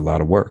there is a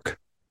lot of work.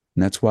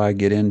 And that's why I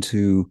get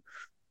into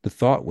the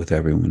thought with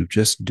everyone of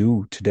just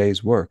do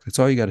today's work. That's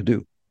all you got to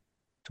do.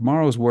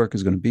 Tomorrow's work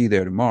is going to be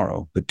there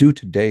tomorrow, but do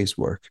today's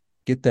work.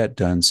 Get that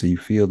done so you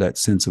feel that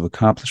sense of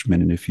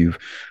accomplishment. And if you've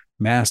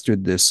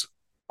mastered this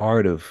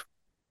art of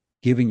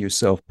giving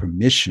yourself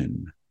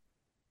permission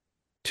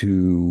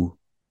to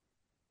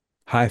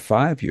high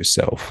five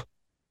yourself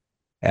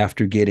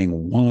after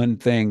getting one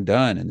thing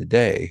done in the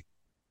day,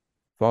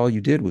 if all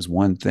you did was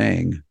one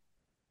thing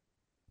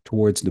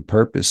towards the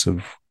purpose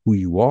of who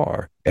you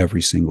are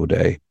every single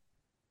day,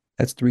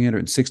 that's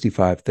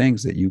 365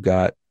 things that you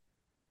got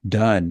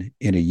done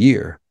in a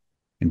year.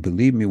 And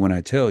believe me when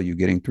I tell you,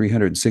 getting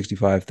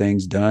 365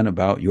 things done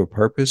about your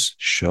purpose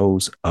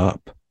shows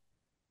up.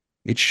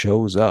 It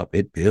shows up.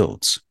 It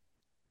builds.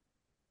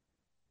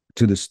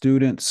 To the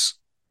students,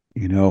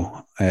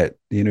 at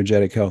the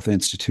Energetic Health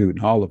Institute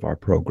and all of our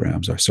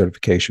programs, our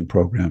certification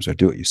programs, our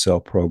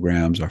do-it-yourself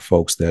programs, our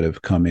folks that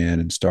have come in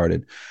and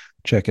started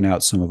checking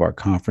out some of our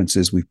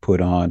conferences we've put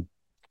on,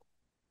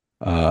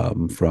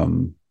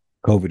 from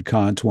COVID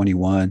Con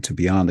 21 to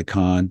Beyond the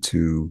Con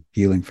to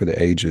Healing for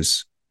the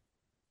Ages.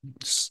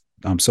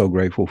 I'm so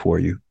grateful for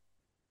you.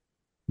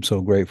 I'm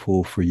so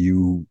grateful for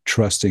you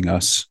trusting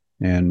us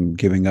and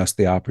giving us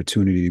the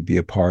opportunity to be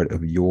a part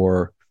of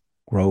your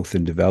growth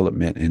and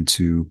development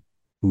into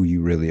who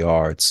you really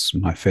are. It's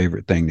my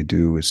favorite thing to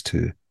do, is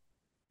to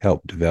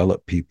help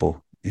develop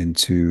people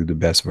into the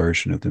best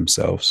version of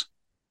themselves.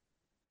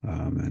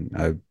 And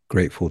I'm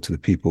grateful to the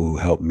people who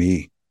helped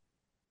me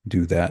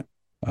do that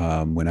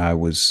when I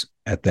was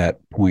at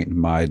that point in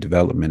my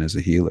development as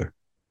a healer.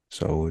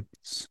 So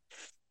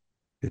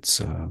it's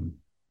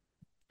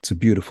a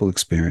beautiful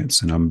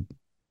experience, and I'm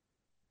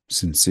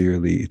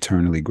sincerely,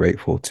 eternally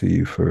grateful to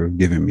you for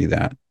giving me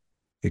that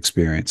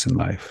experience in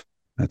life.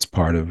 That's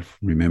part of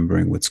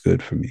remembering what's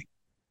good for me.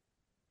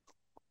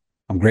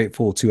 I'm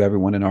grateful to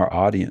everyone in our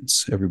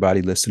audience,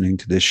 everybody listening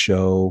to this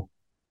show,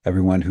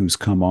 everyone who's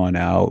come on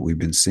out. We've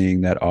been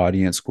seeing that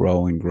audience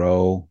grow and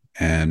grow,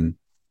 and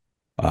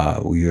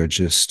we are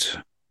just,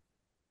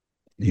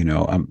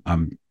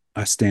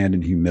 I stand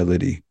in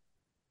humility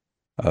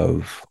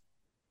of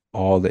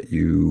all that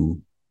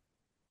you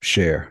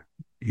share,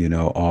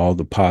 all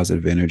the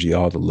positive energy,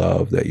 all the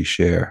love that you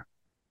share.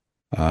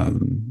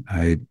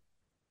 I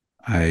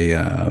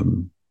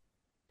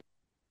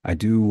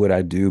do what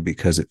I do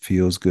because it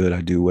feels good.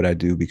 I do what I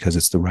do because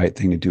it's the right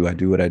thing to do. I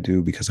do what I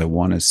do because I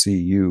want to see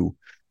you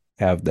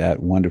have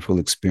that wonderful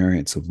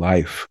experience of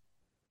life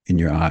in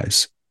your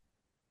eyes.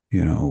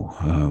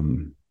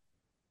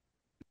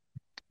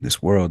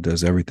 This world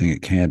does everything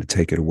it can to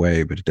take it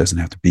away, but it doesn't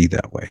have to be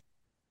that way.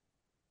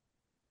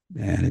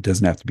 And it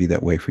doesn't have to be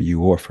that way for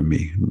you or for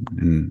me.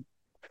 And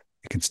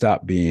it can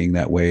stop being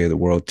that way, the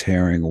world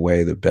tearing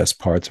away the best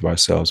parts of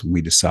ourselves when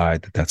we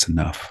decide that that's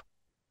enough.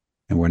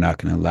 And we're not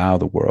going to allow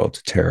the world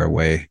to tear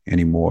away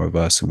any more of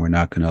us. And we're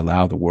not going to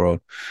allow the world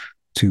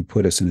to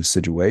put us in a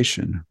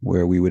situation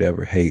where we would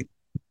ever hate.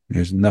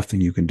 There's nothing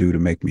you can do to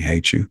make me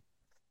hate you.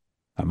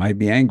 I might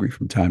be angry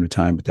from time to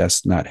time, but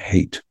that's not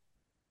hate.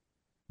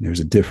 There's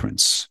a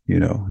difference,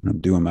 and I'm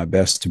doing my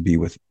best to be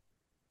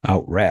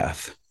without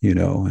wrath, and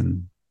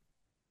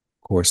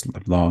of course,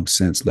 I've long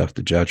since left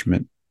the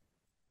judgment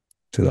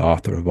to the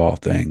author of all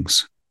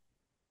things.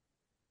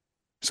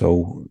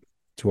 So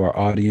to our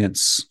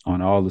audience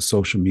on all the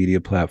social media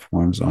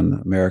platforms,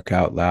 on America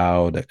Out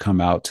Loud, that come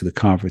out to the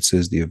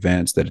conferences, the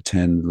events, that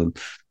attend, the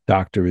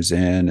doctor is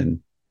in,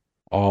 and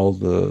all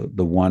the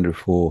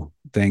wonderful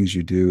things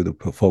you do, the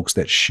folks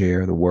that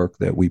share the work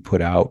that we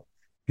put out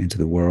into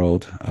the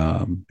world,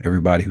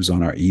 everybody who's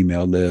on our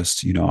email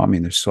list,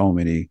 there's so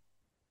many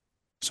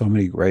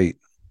great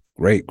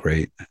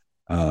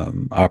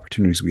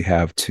opportunities we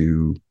have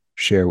to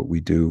share what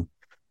we do.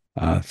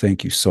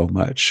 Thank you so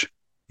much,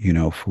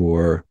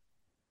 for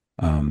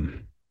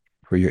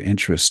your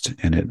interest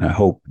in it. And I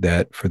hope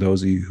that for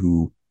those of you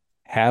who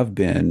have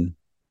been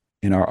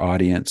in our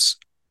audience,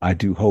 I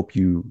do hope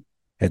you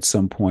at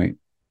some point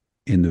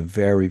in the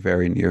very,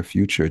 very near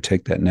future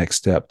take that next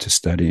step to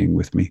studying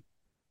with me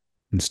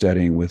and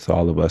studying with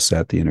all of us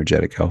at the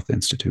Energetic Health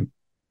Institute.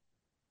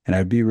 And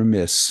I'd be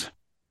remiss,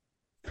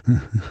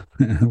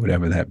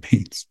 whatever that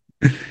means,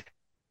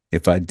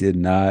 if I did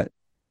not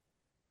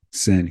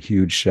send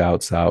huge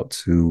shouts out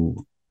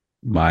to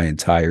my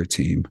entire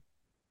team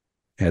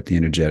at the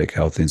Energetic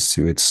Health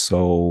Institute. It's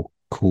so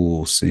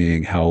cool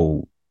seeing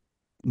how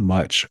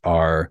much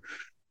our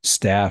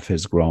staff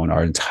has grown.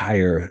 Our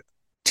entire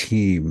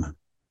team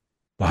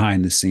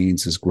behind the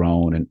scenes has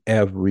grown, and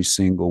every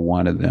single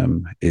one of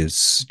them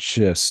is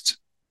just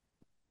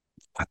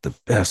got the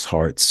best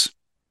hearts.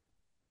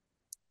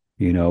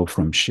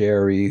 From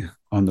Sherry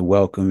on the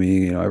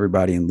welcoming,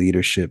 everybody in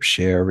leadership,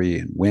 Sherry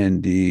and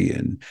Wendy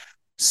and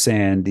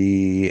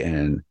Sandy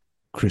and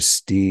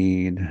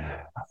Christine.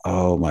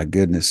 Oh my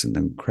goodness, and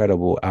the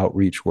incredible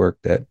outreach work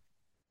that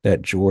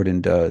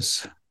Jordan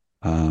does.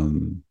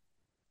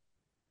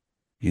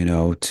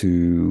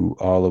 To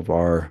all of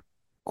our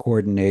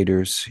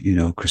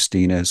coordinators,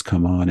 Christina has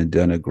come on and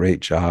done a great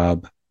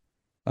job.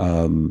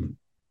 Oh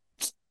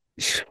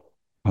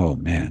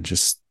man,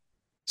 just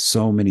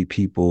so many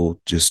people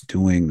just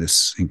doing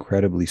this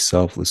incredibly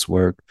selfless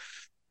work.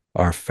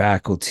 Our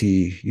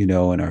faculty, in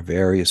our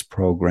various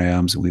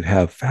programs, we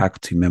have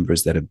faculty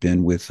members that have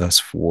been with us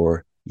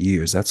for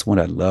years. That's what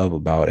I love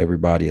about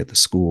everybody at the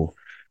school.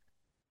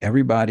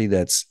 Everybody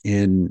that's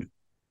in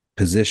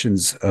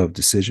positions of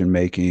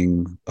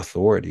decision-making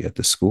authority at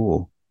the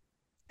school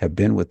have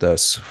been with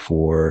us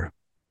for,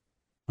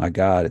 my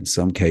God, in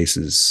some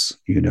cases,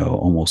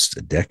 almost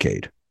a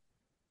decade.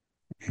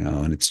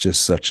 And it's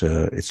just such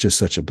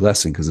a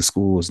blessing, because the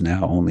school is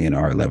now only in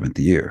our 11th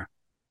year.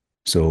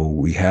 So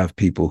we have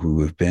people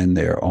who have been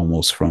there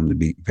almost from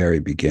the very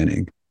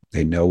beginning.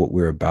 They know what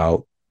we're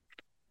about.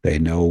 They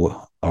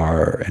know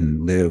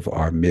and live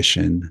our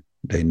mission.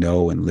 They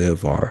know and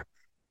live our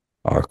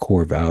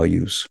core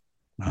values.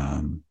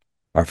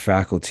 Our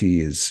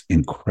faculty is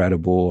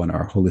incredible in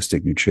our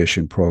holistic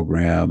nutrition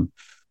program,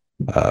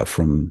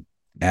 from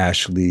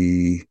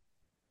Ashley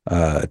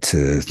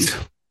to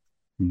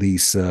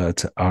Lisa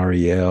to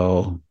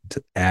Ariel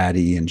to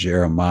Addie and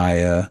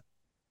Jeremiah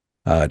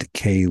to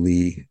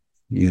Kaylee,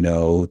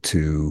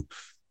 to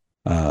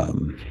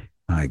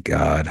my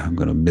God, I'm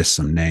going to miss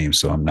some names,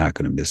 so I'm not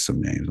going to miss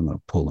some names. I'm going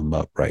to pull them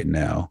up right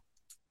now.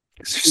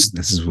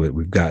 This is what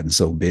we've gotten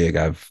so big.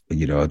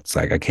 It's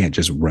like I can't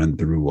just run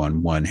through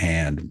on one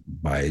hand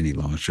by any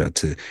long shot.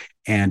 To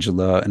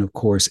Angela, and of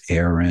course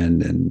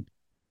Aaron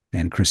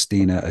and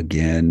Christina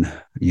again.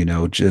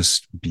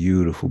 Just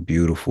beautiful,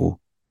 beautiful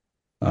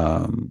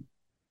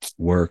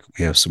work.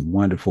 We have some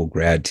wonderful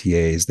grad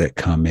TAs that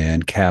come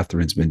in.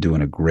 Catherine's been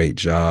doing a great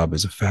job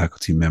as a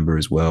faculty member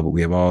as well. But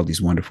we have all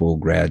these wonderful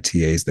grad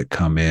TAs that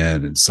come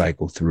in and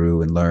cycle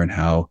through and learn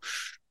how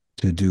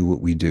to do what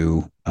we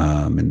do.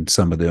 And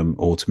some of them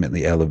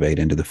ultimately elevate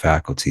into the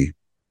faculty.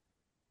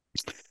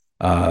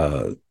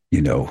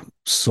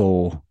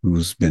 Sol,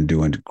 who's been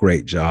doing a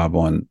great job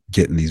on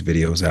getting these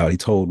videos out. He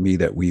told me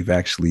that we've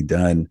actually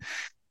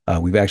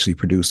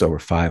produced over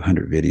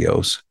 500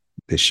 videos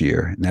this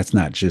year. And that's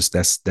not just,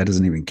 that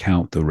doesn't even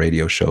count the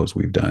radio shows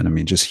we've done. I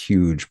mean, just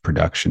huge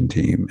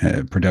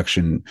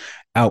production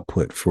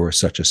output for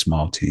such a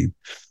small team.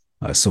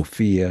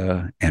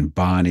 Sophia and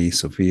Bonnie.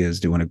 Sophia is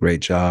doing a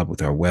great job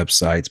with our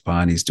websites.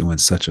 Bonnie's doing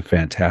such a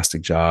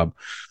fantastic job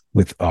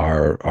with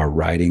our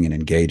writing and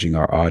engaging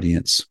our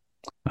audience.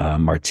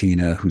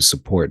 Martina, who's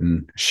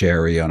supporting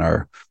Sherry on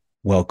our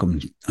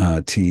welcome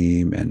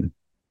team, and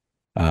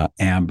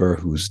Amber,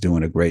 who's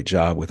doing a great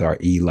job with our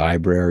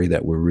e-library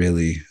that we're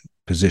really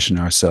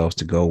positioning ourselves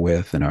to go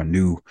with, and our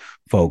new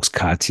folks,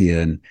 Katya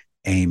and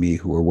Amy,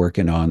 who are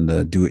working on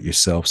the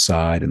do-it-yourself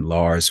side, and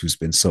Lars, who's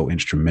been so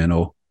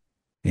instrumental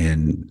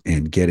in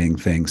getting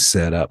things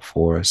set up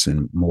for us,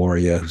 and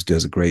Moria, who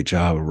does a great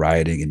job of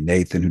writing, and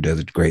Nathan, who does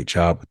a great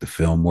job with the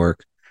film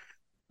work.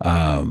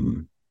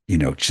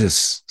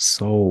 Just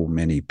so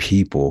many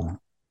people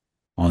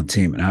on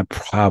team. And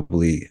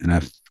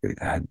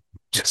I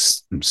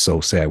just am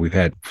so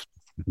sad.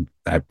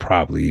 I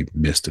probably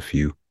missed a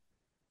few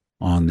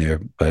on there,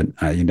 but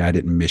I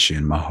didn't miss you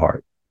in my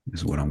heart,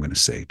 is what I'm going to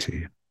say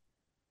to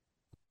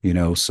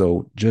you.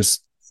 So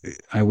just,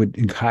 I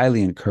would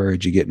highly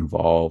encourage you get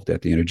involved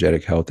at the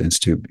Energetic Health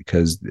Institute,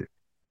 because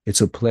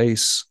it's a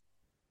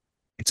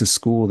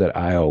school that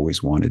I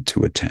always wanted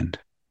to attend.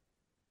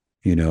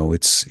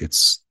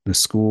 It's the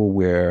school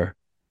where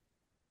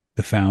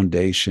the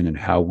foundation and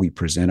how we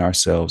present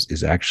ourselves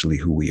is actually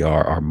who we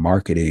are. Our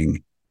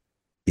marketing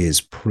is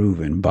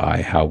proven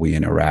by how we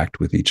interact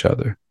with each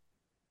other,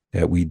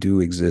 that we do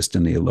exist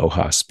in the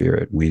aloha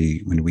spirit.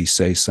 When we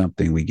say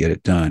something, we get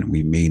it done,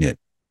 we mean it.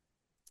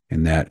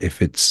 And that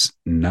if it's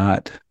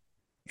not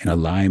in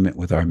alignment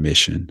with our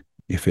mission,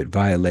 if it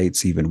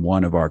violates even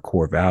one of our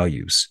core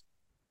values,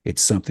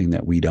 it's something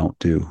that we don't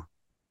do.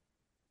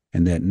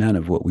 And that none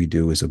of what we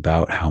do is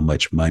about how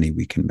much money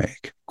we can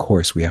make. Of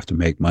course, we have to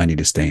make money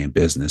to stay in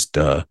business,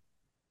 duh.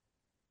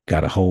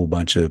 got a whole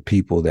bunch of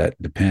people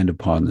that depend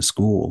upon the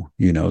school,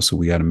 so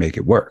we got to make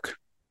it work,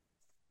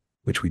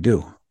 which we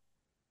do.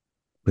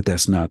 But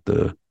that's not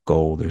the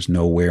goal. There's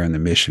nowhere in the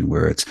mission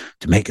where it's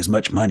to make as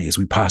much money as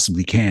we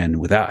possibly can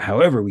without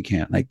however we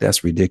can. Like,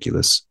 that's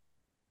ridiculous.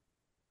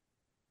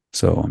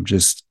 So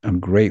I'm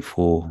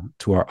grateful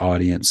to our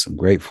audience. I'm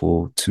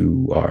grateful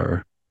to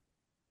our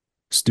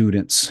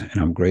students,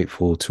 and I'm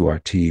grateful to our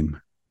team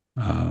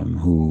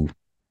who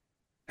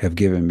have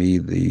given me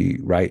the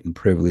right and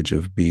privilege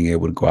of being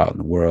able to go out in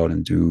the world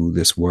and do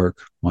this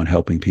work on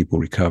helping people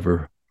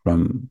recover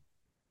from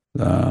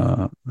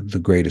the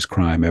greatest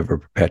crime ever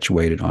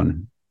perpetuated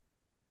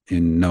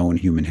in known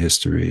human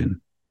history,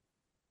 and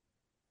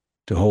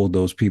to hold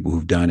those people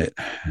who've done it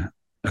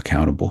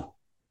accountable.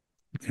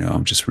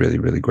 I'm just really,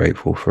 really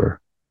grateful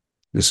for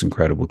this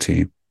incredible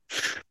team.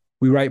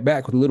 We write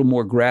back with a little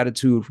more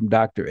gratitude from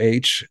Dr.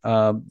 H.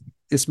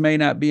 This may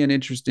not be an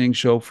interesting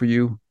show for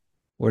you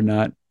or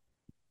not.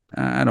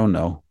 I don't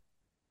know.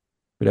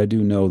 But I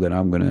do know that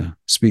I'm going to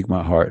speak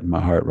my heart, and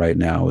my heart right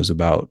now is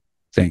about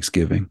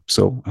Thanksgiving.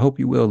 So I hope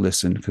you will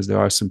listen, because there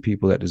are some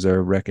people that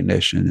deserve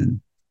recognition.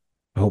 And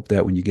I hope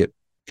that when you get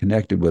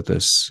connected with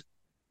us,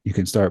 you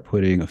can start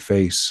putting a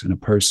face and a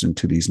person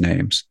to these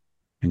names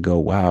and go,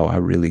 wow, I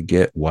really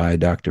get why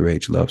Dr.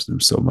 H loves them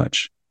so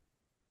much,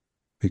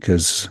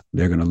 because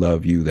they're going to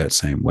love you that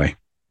same way.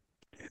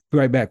 Be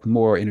right back with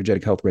more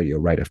Energetic Health Radio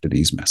right after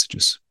these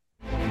messages.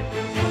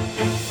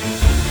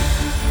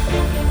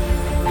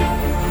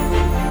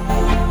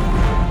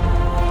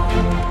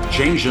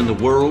 Changing the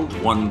world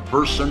one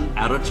person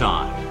at a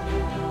time.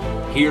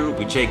 Here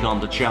we take on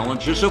the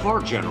challenges of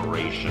our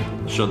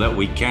generation so that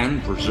we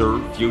can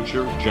preserve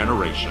future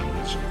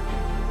generations.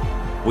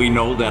 We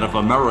know that if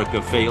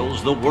America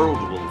fails, the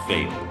world will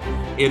fail.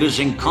 It is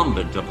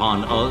incumbent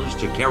upon us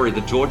to carry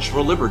the torch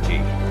for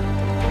liberty.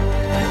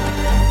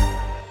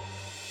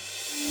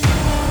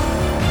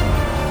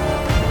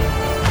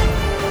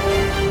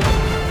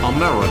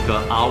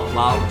 America Out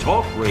Loud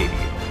Talk Radio.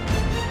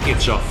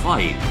 It's a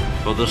fight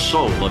for the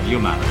soul of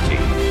humanity.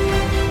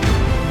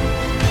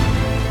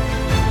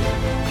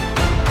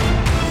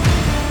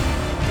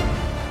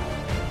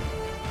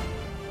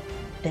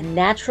 The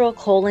Natural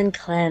Colon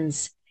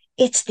Cleanse.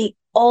 It's the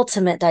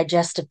ultimate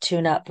digestive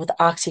tune-up with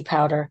oxy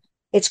powder.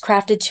 It's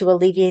crafted to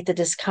alleviate the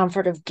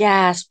discomfort of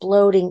gas,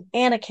 bloating,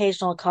 and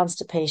occasional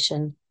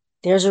constipation.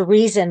 There's a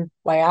reason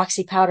why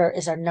oxy powder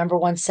is our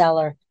 #1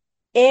 seller.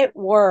 It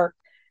works.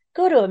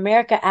 Go to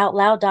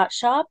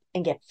americaoutloud.shop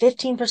and get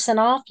 15%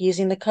 off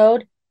using the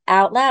code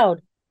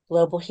OUTLOUD.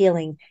 Global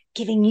Healing,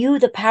 giving you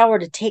the power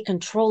to take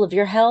control of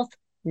your health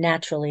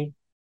naturally.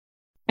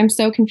 I'm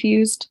so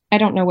confused. I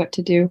don't know what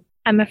to do.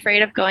 I'm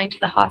afraid of going to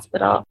the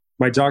hospital.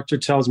 My doctor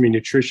tells me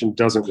nutrition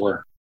doesn't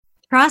work.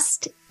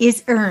 Trust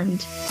is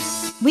earned.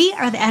 We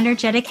are the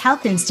Energetic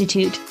Health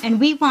Institute, and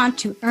we want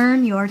to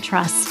earn your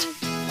trust.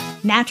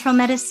 Natural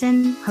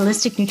medicine,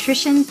 holistic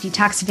nutrition,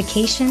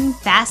 detoxification,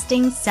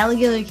 fasting,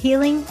 cellular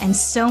healing, and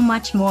so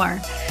much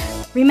more.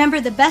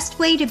 Remember, the best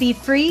way to be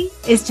free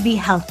is to be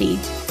healthy.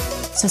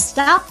 So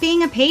stop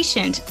being a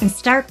patient and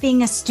start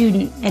being a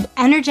student at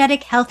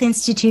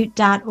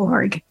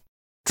energetichealthinstitute.org.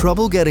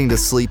 Trouble getting to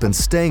sleep and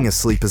staying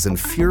asleep is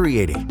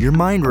infuriating. Your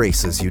mind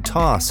races, you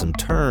toss and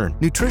turn.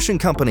 Nutrition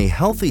company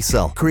Healthy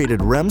Cell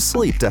created REM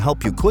sleep to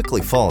help you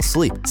quickly fall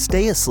asleep,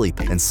 stay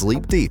asleep, and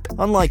sleep deep.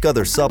 Unlike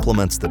other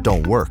supplements that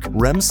don't work,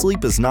 REM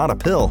sleep is not a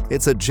pill.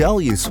 It's a gel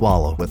you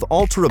swallow with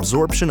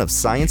ultra-absorption of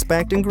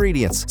science-backed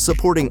ingredients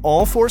supporting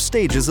all 4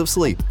 stages of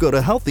sleep. Go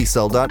to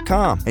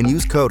healthycell.com and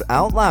use code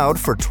OUTLOUD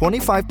for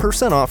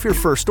 25% off your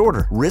first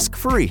order.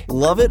 Risk-free.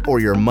 Love it or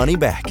your money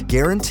back.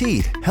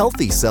 Guaranteed.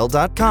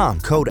 Healthycell.com.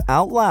 Code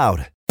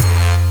OUTLOUD.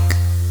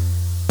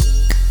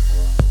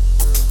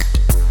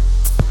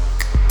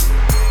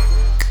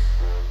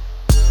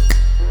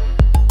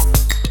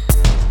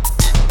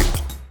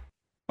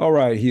 All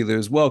right,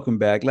 healers, welcome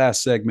back.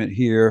 Last segment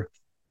here.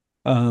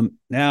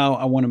 Now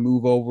I want to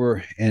move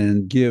over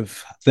and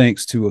give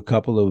thanks to a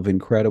couple of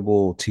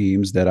incredible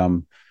teams that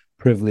I'm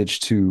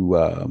privileged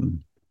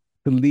to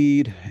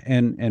lead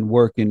and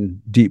work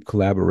in deep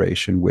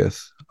collaboration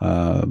with.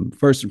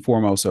 First and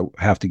foremost, I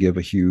have to give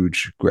a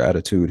huge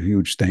gratitude,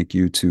 huge thank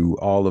you to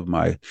all of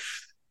my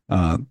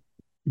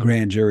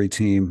grand jury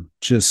team.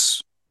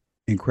 Just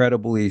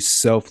incredibly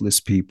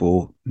selfless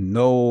people,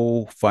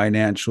 no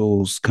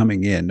financials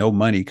coming in, no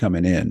money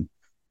coming in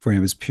for him.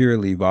 It was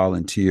purely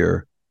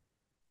volunteer.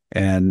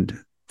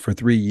 And for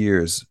 3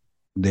 years,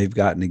 they've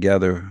gotten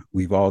together.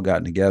 We've all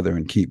gotten together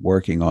and keep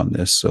working on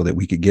this so that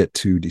we could get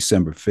to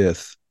December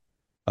 5th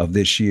of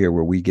this year,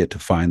 where we get to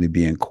finally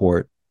be in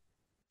court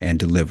and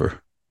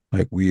deliver.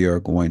 Like, we are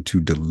going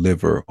to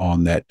deliver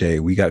on that day.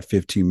 We got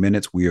 15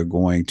 minutes. We are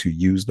going to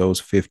use those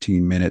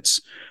 15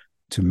 minutes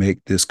to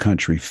make this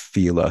country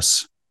feel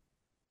us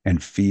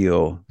and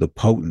feel the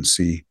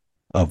potency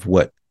of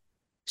what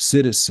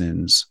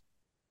citizens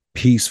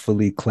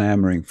peacefully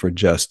clamoring for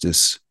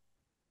justice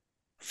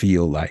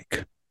feel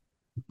like.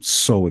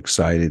 So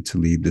excited to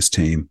lead this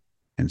team,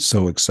 and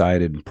so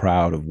excited and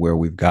proud of where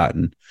we've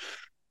gotten.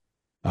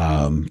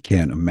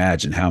 Can't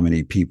imagine how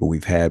many people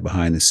we've had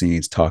behind the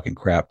scenes talking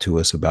crap to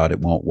us about it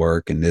won't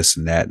work and this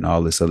and that and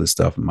all this other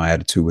stuff. And my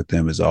attitude with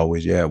them is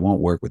always, yeah, it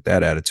won't work with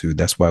that attitude.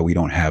 That's why we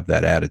don't have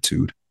that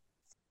attitude.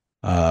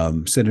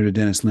 Senator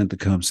Dennis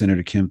Linthicum,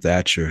 Senator Kim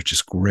Thatcher,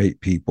 just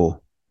great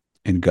people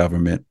in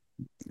government,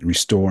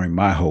 restoring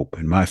my hope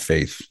and my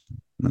faith.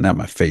 Not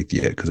my faith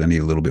yet, because I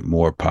need a little bit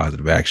more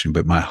positive action,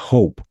 but my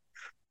hope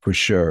for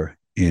sure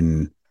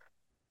in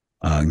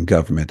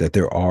government, that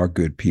there are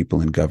good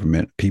people in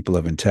government, people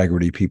of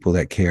integrity, people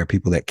that care,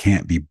 people that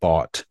can't be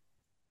bought,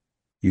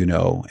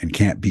 and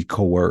can't be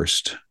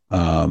coerced,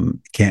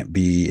 can't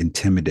be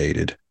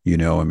intimidated.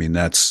 I mean,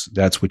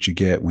 that's what you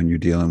get when you're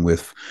dealing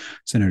with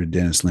Senator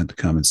Dennis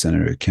Linthicum and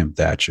Senator Kim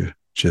Thatcher.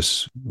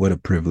 Just what a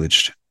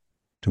privilege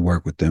to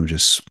work with them.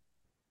 Just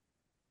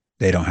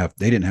they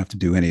didn't have to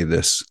do any of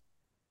this,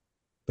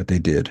 but they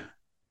did.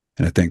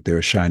 And I think they're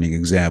a shining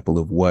example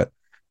of what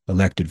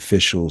elected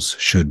officials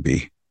should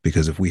be.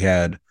 Because if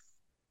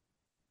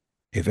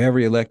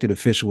every elected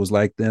official was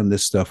like them,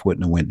 this stuff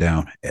wouldn't have went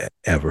down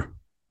ever.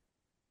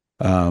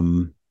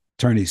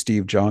 Attorney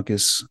Steve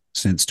Jonkis,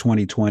 since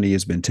 2020,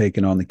 has been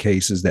taking on the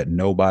cases that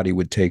nobody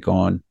would take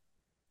on.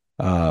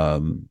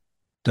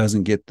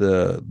 Doesn't get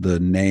the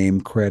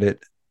name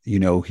credit,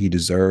 he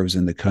deserves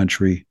in the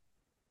country.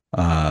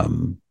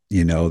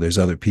 There's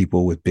other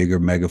people with bigger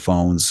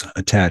megaphones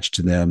attached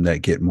to them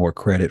that get more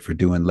credit for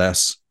doing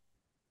less.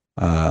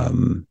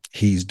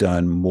 He's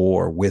done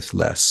more with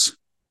less.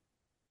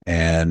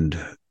 And,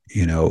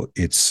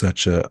 it's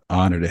such an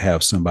honor to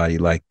have somebody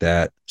like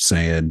that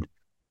saying,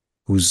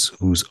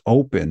 who's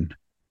open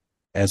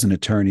as an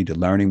attorney to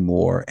learning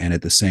more, and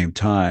at the same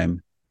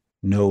time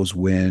knows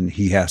when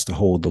he has to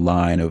hold the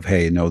line of,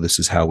 hey, no, this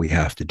is how we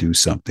have to do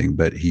something.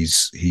 But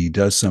he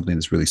does something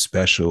that's really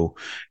special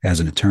as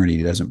an attorney.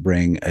 He doesn't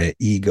bring an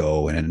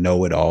ego and a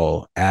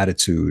know-it-all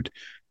attitude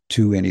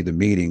to any of the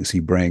meetings.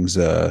 He brings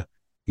a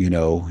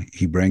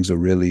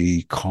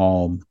really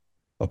calm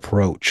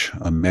approach,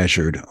 a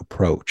measured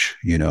approach,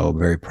 a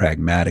very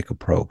pragmatic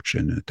approach.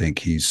 And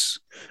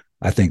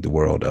I think the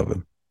world of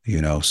him,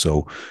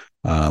 so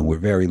we're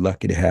very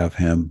lucky to have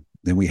him.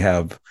 Then we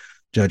have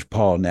Judge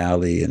Paul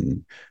Nally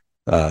and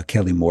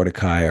Kelly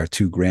Mordecai, our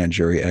two grand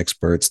jury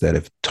experts that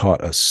have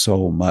taught us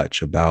so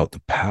much about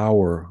the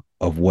power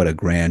of what a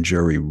grand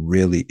jury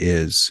really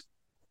is,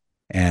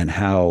 and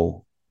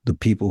how the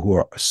people who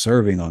are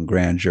serving on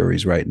grand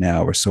juries right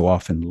now are so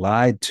often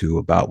lied to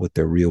about what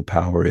their real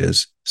power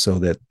is, so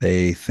that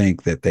they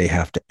think that they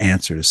have to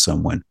answer to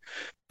someone.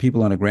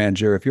 People on a grand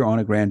jury, if you're on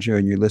a grand jury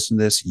and you listen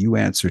to this, you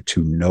answer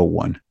to no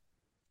one.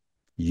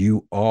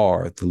 You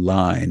are the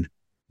line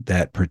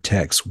that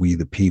protects we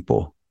the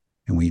people,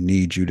 and we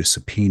need you to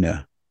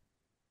subpoena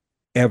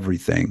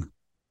everything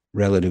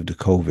relative to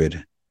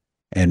COVID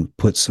and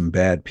put some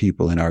bad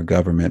people in our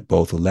government,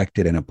 both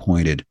elected and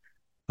appointed,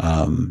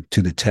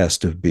 to the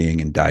test of being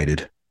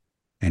indicted,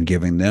 and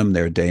giving them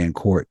their day in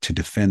court to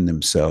defend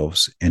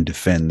themselves and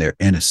defend their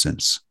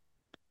innocence.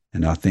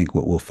 And I think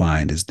what we'll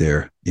find is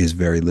there is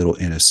very little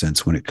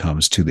innocence when it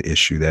comes to the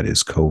issue that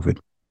is COVID.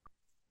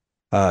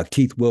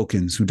 Keith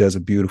Wilkins, who does a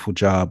beautiful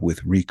job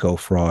with RICO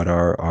fraud,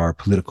 our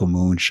political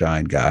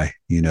moonshine guy.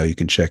 You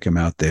can check him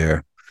out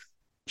there.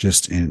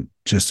 Just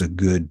a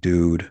good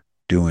dude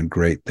doing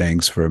great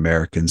things for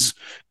Americans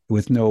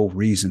with no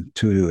reason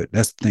to do it.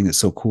 That's the thing that's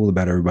so cool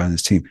about everybody on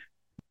this team.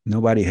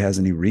 Nobody has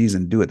any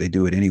reason to do it. They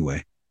do it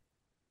anyway.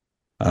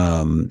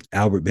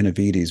 Albert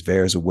Benavides,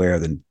 VAERS Aware,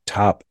 the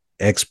top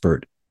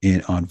expert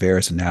on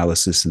VAERS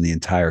analysis in the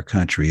entire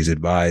country. He's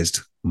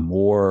advised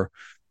more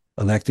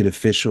elected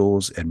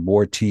officials and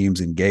more teams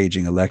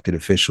engaging elected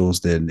officials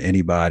than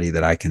anybody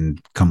that I can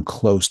come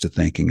close to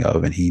thinking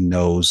of. And he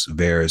knows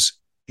VAERS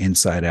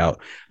inside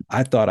out.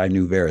 I thought I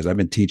knew VAERS. I've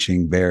been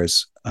teaching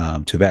VAERS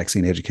to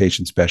vaccine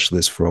education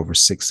specialists for over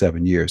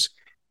 6-7 years.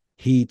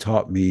 He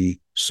taught me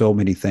so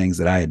many things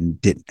that I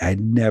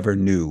never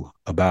knew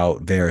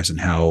about VAERS, and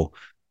how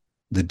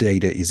the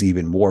data is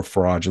even more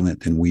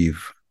fraudulent than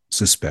we've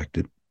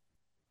suspected.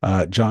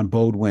 John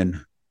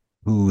Bodwin,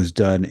 who has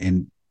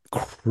done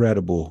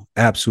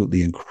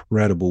absolutely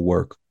incredible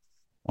work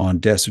on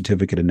death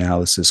certificate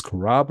analysis,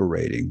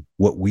 corroborating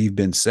what we've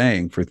been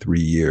saying for 3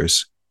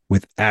 years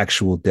with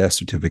actual death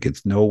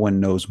certificates. No one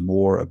knows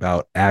more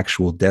about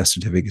actual death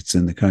certificates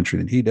in the country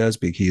than he does,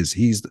 because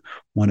he's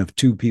one of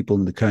 2 people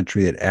in the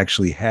country that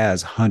actually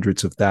has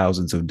hundreds of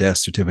thousands of death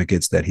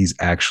certificates that he's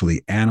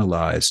actually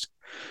analyzed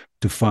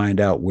to find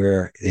out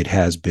where it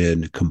has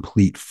been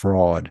complete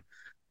fraud,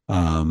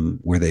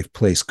 where they've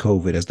placed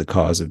COVID as the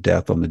cause of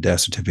death on the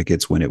death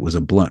certificates when it was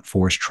a blunt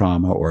force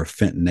trauma or a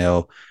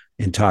fentanyl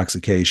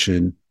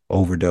intoxication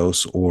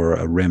overdose or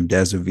a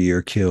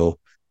remdesivir kill.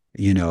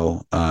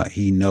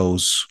 He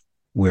knows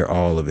where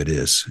all of it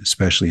is,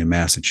 especially in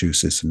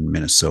Massachusetts and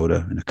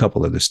Minnesota and a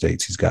couple other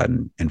states he's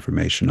gotten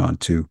information on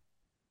too.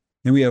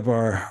 Then we have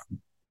our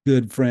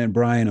good friend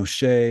Brian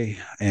O'Shea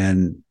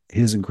and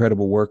his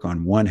incredible work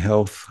on One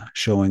Health,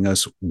 showing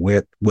us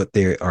what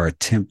they are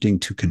attempting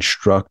to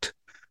construct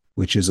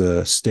which is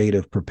a state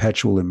of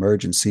perpetual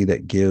emergency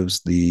that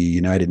gives the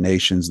United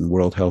Nations and the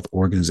World Health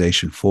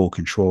Organization full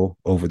control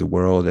over the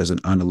world as an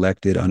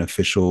unelected,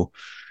 unofficial,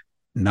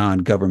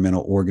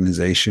 non-governmental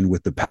organization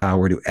with the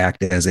power to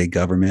act as a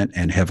government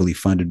and heavily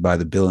funded by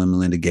the Bill and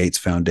Melinda Gates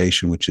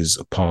Foundation, which is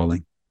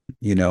appalling.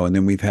 And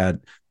then we've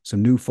had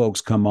some new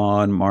folks come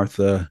on,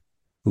 Martha,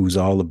 who's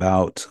all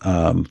about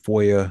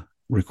FOIA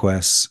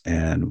requests,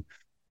 and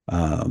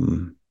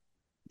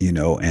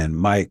and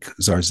Mike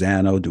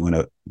Zarzano doing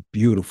a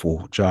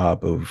beautiful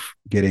job of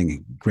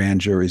getting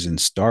grand juries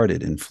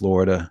started in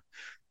Florida.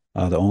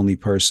 The only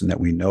person that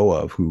we know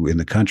of who in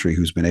the country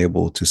who's been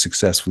able to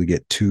successfully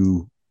get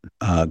 2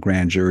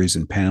 grand juries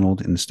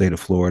impaneled in the state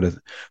of Florida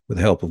with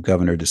the help of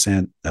Governor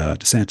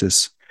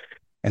DeSantis.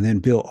 And then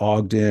Bill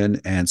Ogden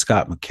and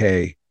Scott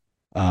McKay,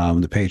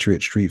 the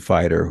Patriot Street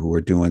Fighter, who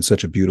are doing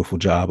such a beautiful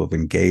job of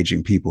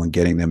engaging people and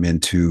getting them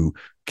into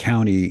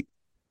county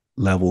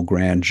level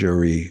grand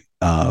jury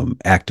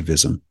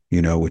activism,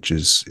 which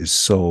is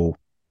so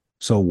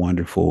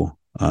wonderful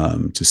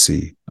to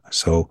see.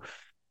 So,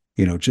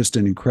 just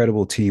an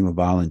incredible team of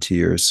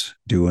volunteers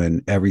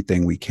doing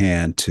everything we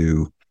can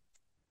to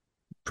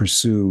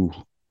pursue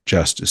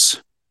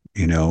justice,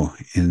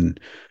 and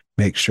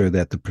make sure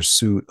that the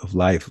pursuit of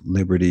life,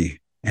 liberty,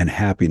 and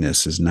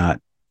happiness is not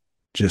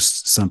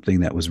just something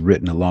that was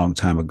written a long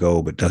time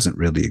ago but doesn't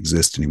really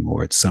exist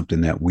anymore. It's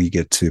something that we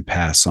get to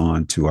pass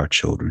on to our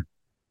children.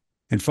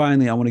 And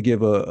finally, I want to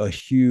give a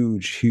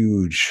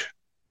huge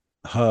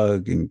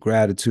hug and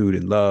gratitude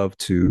and love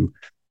to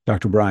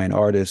Dr. Brian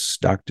Artis,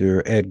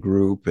 Dr. Ed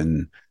Group,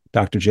 and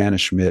Dr.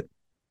 Janice Schmidt,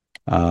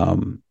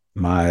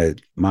 my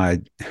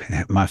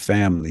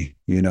family.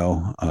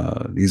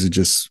 These are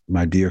just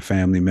my dear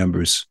family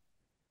members.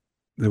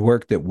 The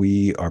work that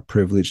we are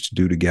privileged to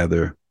do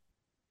together,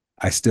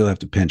 I still have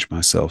to pinch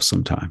myself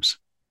sometimes.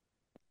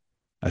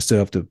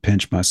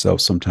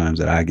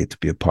 That I get to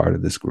be a part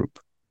of this group.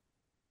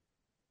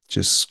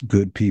 Just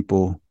good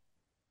people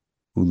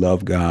who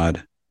love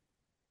God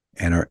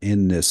and are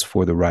in this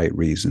for the right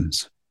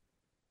reasons,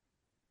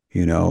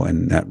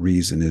 and that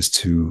reason is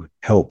to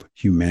help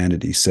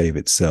humanity save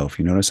itself.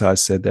 Notice how I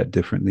said that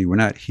differently. We're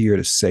not here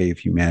to save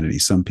humanity.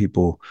 Some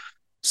people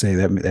say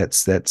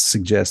that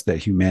suggests that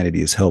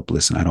humanity is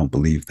helpless, and I don't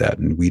believe that,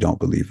 and we don't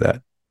believe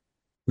that.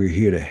 We're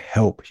here to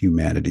help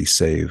humanity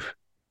save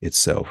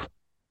itself.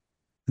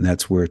 And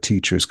that's where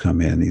teachers come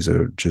in. These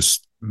are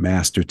just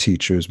master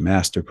teachers,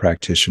 master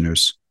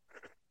practitioners,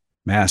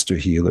 master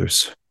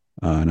healers.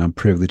 And I'm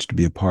privileged to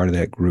be a part of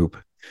that group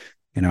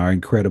and our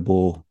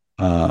incredible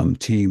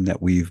team that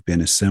we've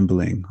been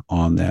assembling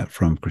on that,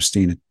 from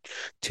Christina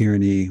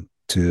Tierney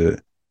to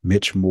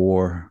Mitch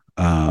Moore,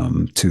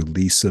 to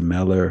Lisa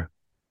Meller,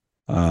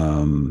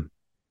 to,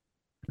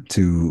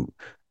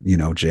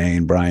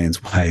 Jane,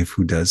 Brian's wife,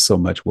 who does so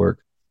much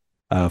work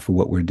for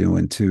what we're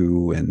doing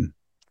too. And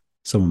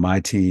some of my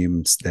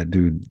teams that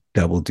do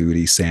double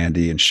duty,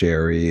 Sandy and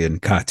Sherry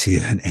and Katia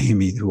and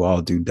Amy, who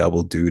all do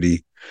double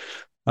duty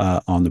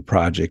on the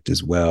project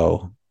as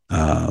well.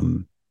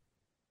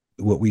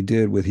 What we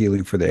did with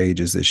Healing for the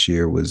Ages this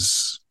year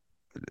was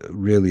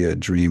really a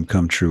dream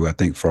come true, I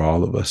think, for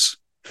all of us,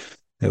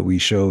 that we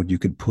showed you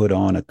could put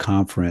on a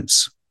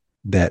conference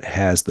that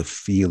has the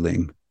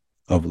feeling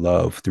of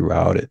love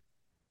throughout it,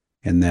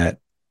 and that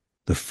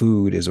the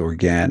food is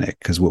organic,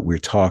 because what we're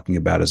talking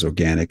about is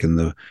organic, and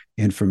the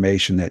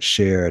information that's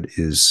shared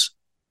is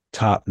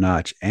top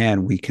notch,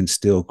 and we can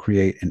still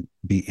create and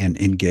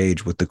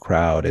engage with the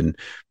crowd and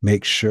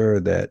make sure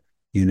that,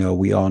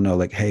 we all know,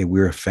 like, hey,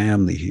 we're a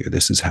family here.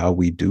 This is how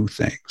we do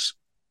things,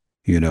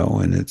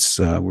 and it's,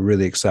 we're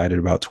really excited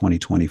about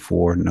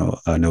 2024,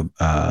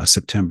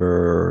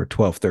 September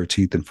 12th,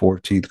 13th, and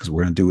 14th, because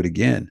we're going to do it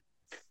again.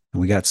 And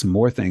we got some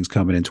more things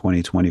coming in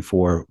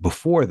 2024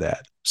 before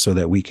that, so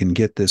that we can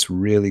get this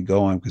really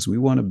going, because we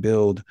want to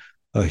build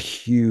a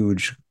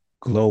huge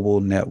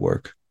global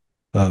network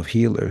of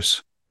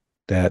healers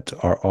that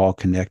are all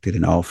connected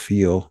and all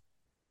feel,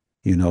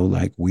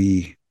 like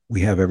we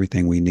have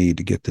everything we need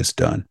to get this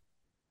done.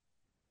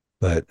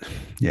 But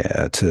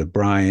yeah, to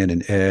Brian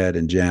and Ed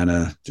and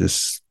Jana,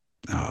 just,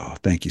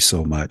 thank you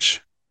so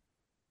much.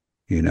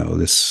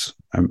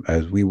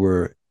 As we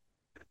were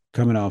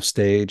coming off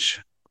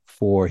stage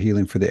for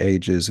Healing for the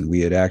Ages, and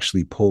we had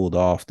actually pulled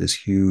off this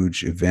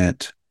huge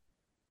event,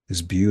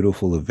 this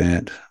beautiful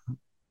event.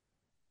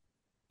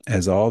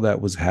 As all that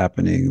was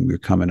happening, we were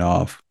coming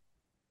off,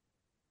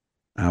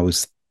 I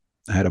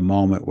had a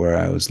moment where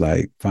I was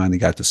like, finally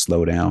got to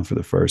slow down for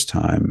the first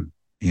time,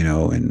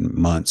 in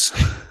months,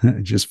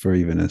 just for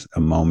even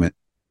a moment.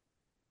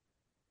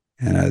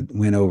 And I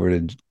went over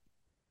to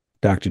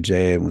Dr.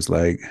 J and was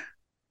like,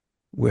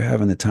 we're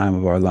having the time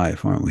of our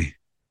life, aren't we?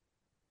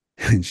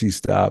 And she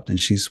stopped and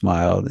she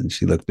smiled and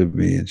she looked at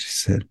me and she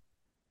said,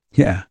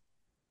 yeah,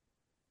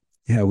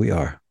 we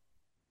are.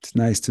 It's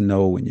nice to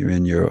know when you're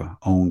in your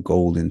own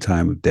golden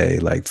time of day,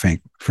 like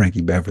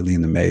Frankie Beverly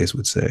and the Mays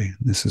would say.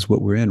 This is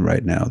what we're in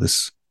right now,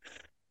 this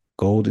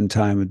golden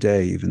time of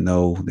day, even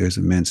though there's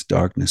immense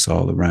darkness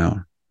all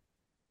around.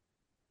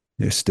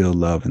 There's still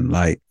love and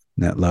light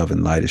And that love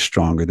and light is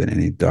stronger than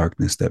any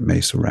darkness that may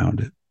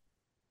surround it.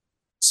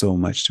 So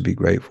much to be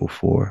grateful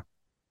for.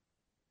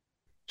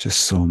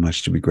 Just so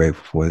much to be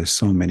grateful for. There's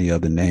so many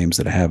other names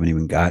that I haven't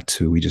even got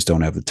to. We just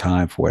don't have the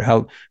time for it.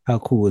 How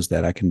cool is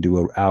that? I can do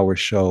an hour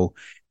show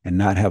and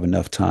not have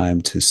enough time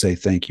to say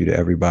thank you to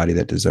everybody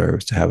that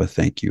deserves to have a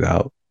thank you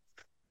out.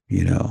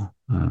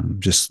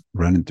 Just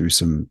running through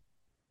some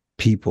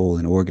people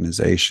and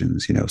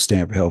organizations,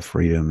 Stanford Health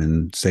Freedom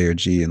and Sayer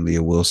G and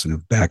Leah Wilson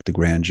have backed the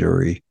grand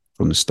jury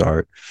from the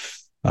start.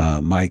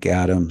 Mike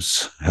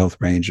Adams, Health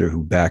Ranger,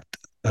 who backed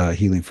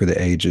Healing for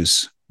the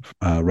Ages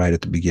right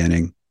at the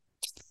beginning.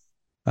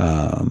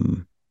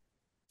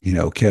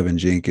 Kevin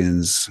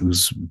Jenkins,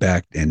 who's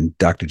backed, and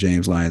Dr.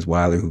 James Lyons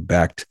Weiler, who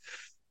backed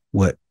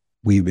what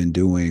we've been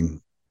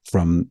doing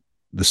from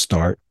the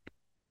start.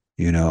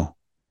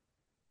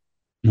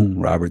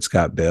 Robert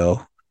Scott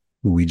Bell,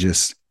 who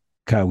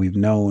we've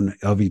known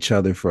of each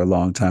other for a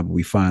long time, but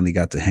we finally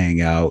got to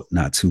hang out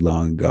not too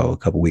long ago, a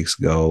couple weeks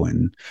ago,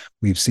 and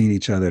we've seen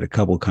each other at a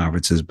couple of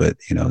conferences, but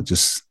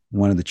just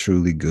one of the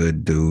truly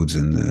good dudes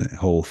in the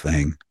whole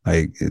thing.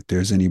 Like, if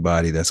there's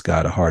anybody that's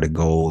got a heart of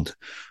gold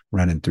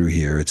running through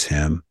here, it's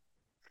him.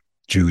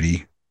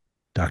 Judy,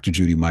 Dr.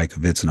 Judy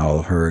Mikovits, and all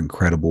of her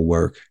incredible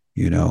work,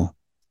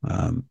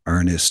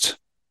 Ernest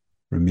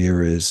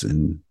Ramirez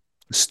and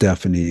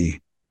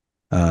Stephanie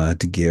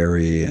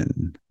DeGary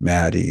and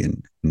Maddie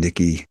and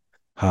Nikki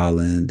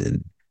Holland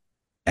and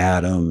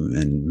Adam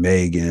and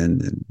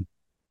Megan and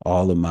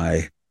all of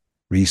my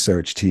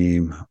research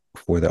team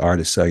for the Art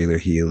of Cellular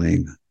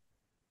Healing,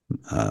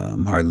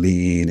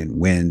 Marlene and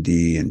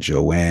Wendy and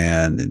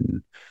Joanne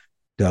and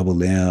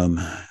Double M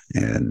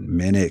and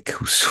Minnick,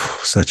 who's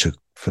such a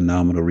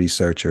phenomenal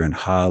researcher, and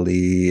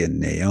Holly and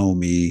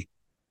Naomi.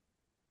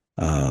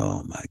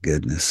 Oh my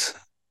goodness.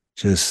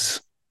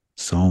 Just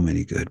so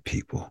many good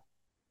people.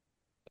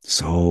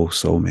 So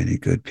many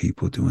good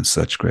people doing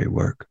such great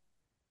work.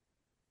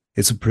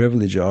 It's a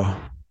privilege, y'all.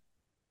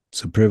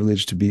 It's a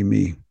privilege to be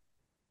me. It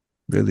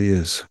really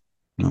is.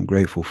 And I'm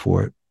grateful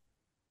for it.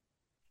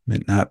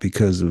 And not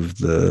because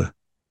of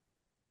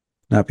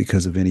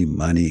any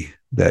money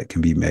that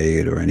can be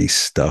made or any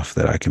stuff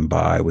that I can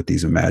buy with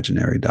these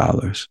imaginary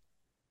dollars,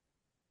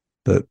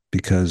 but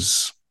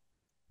because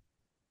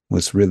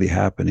what's really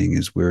happening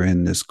is we're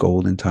in this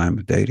golden time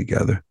of day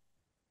together.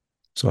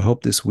 So I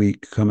hope this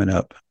week coming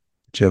up,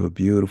 that you have a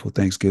beautiful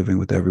Thanksgiving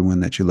with everyone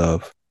that you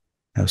love.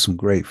 Have some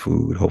great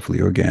food,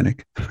 hopefully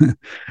organic,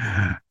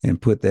 and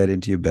put that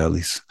into your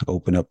bellies.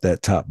 Open up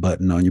that top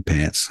button on your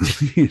pants,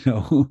 create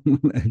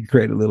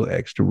a little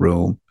extra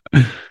room.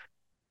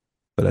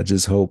 But I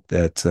just hope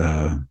that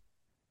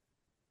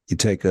you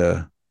take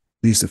at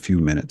least a few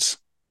minutes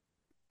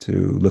to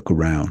look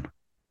around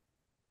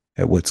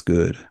at what's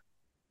good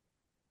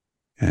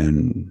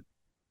and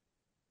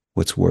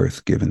what's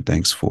worth giving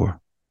thanks for.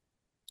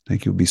 I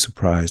think you'll be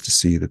surprised to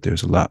see that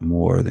there's a lot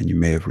more than you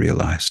may have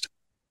realized.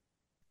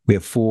 We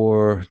have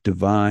 4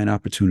 divine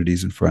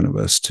opportunities in front of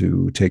us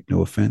to take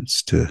no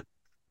offense, to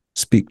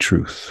speak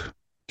truth,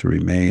 to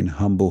remain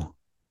humble,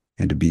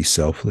 and to be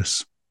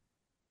selfless.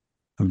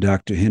 I'm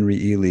Dr. Henry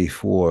Ealy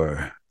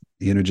for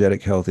the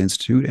Energetic Health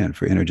Institute and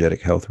for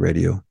Energetic Health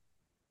Radio.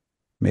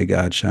 May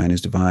God shine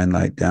his divine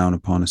light down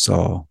upon us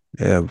all,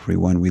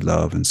 everyone we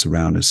love, and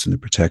surround us in the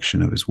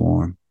protection of his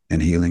warm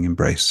and healing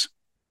embrace.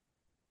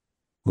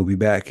 We'll be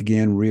back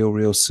again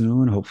real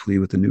soon, hopefully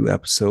with a new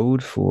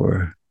episode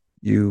for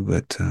you,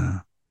 but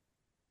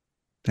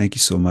thank you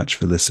so much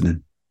for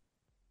listening.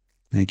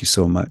 Thank you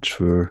so much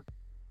for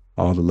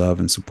all the love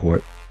and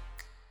support.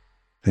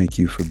 Thank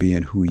you for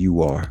being who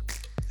you are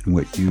and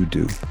what you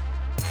do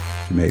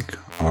to make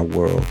our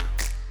world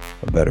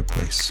a better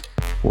place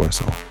for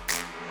us all.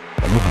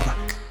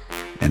 Aloha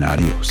and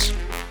adios.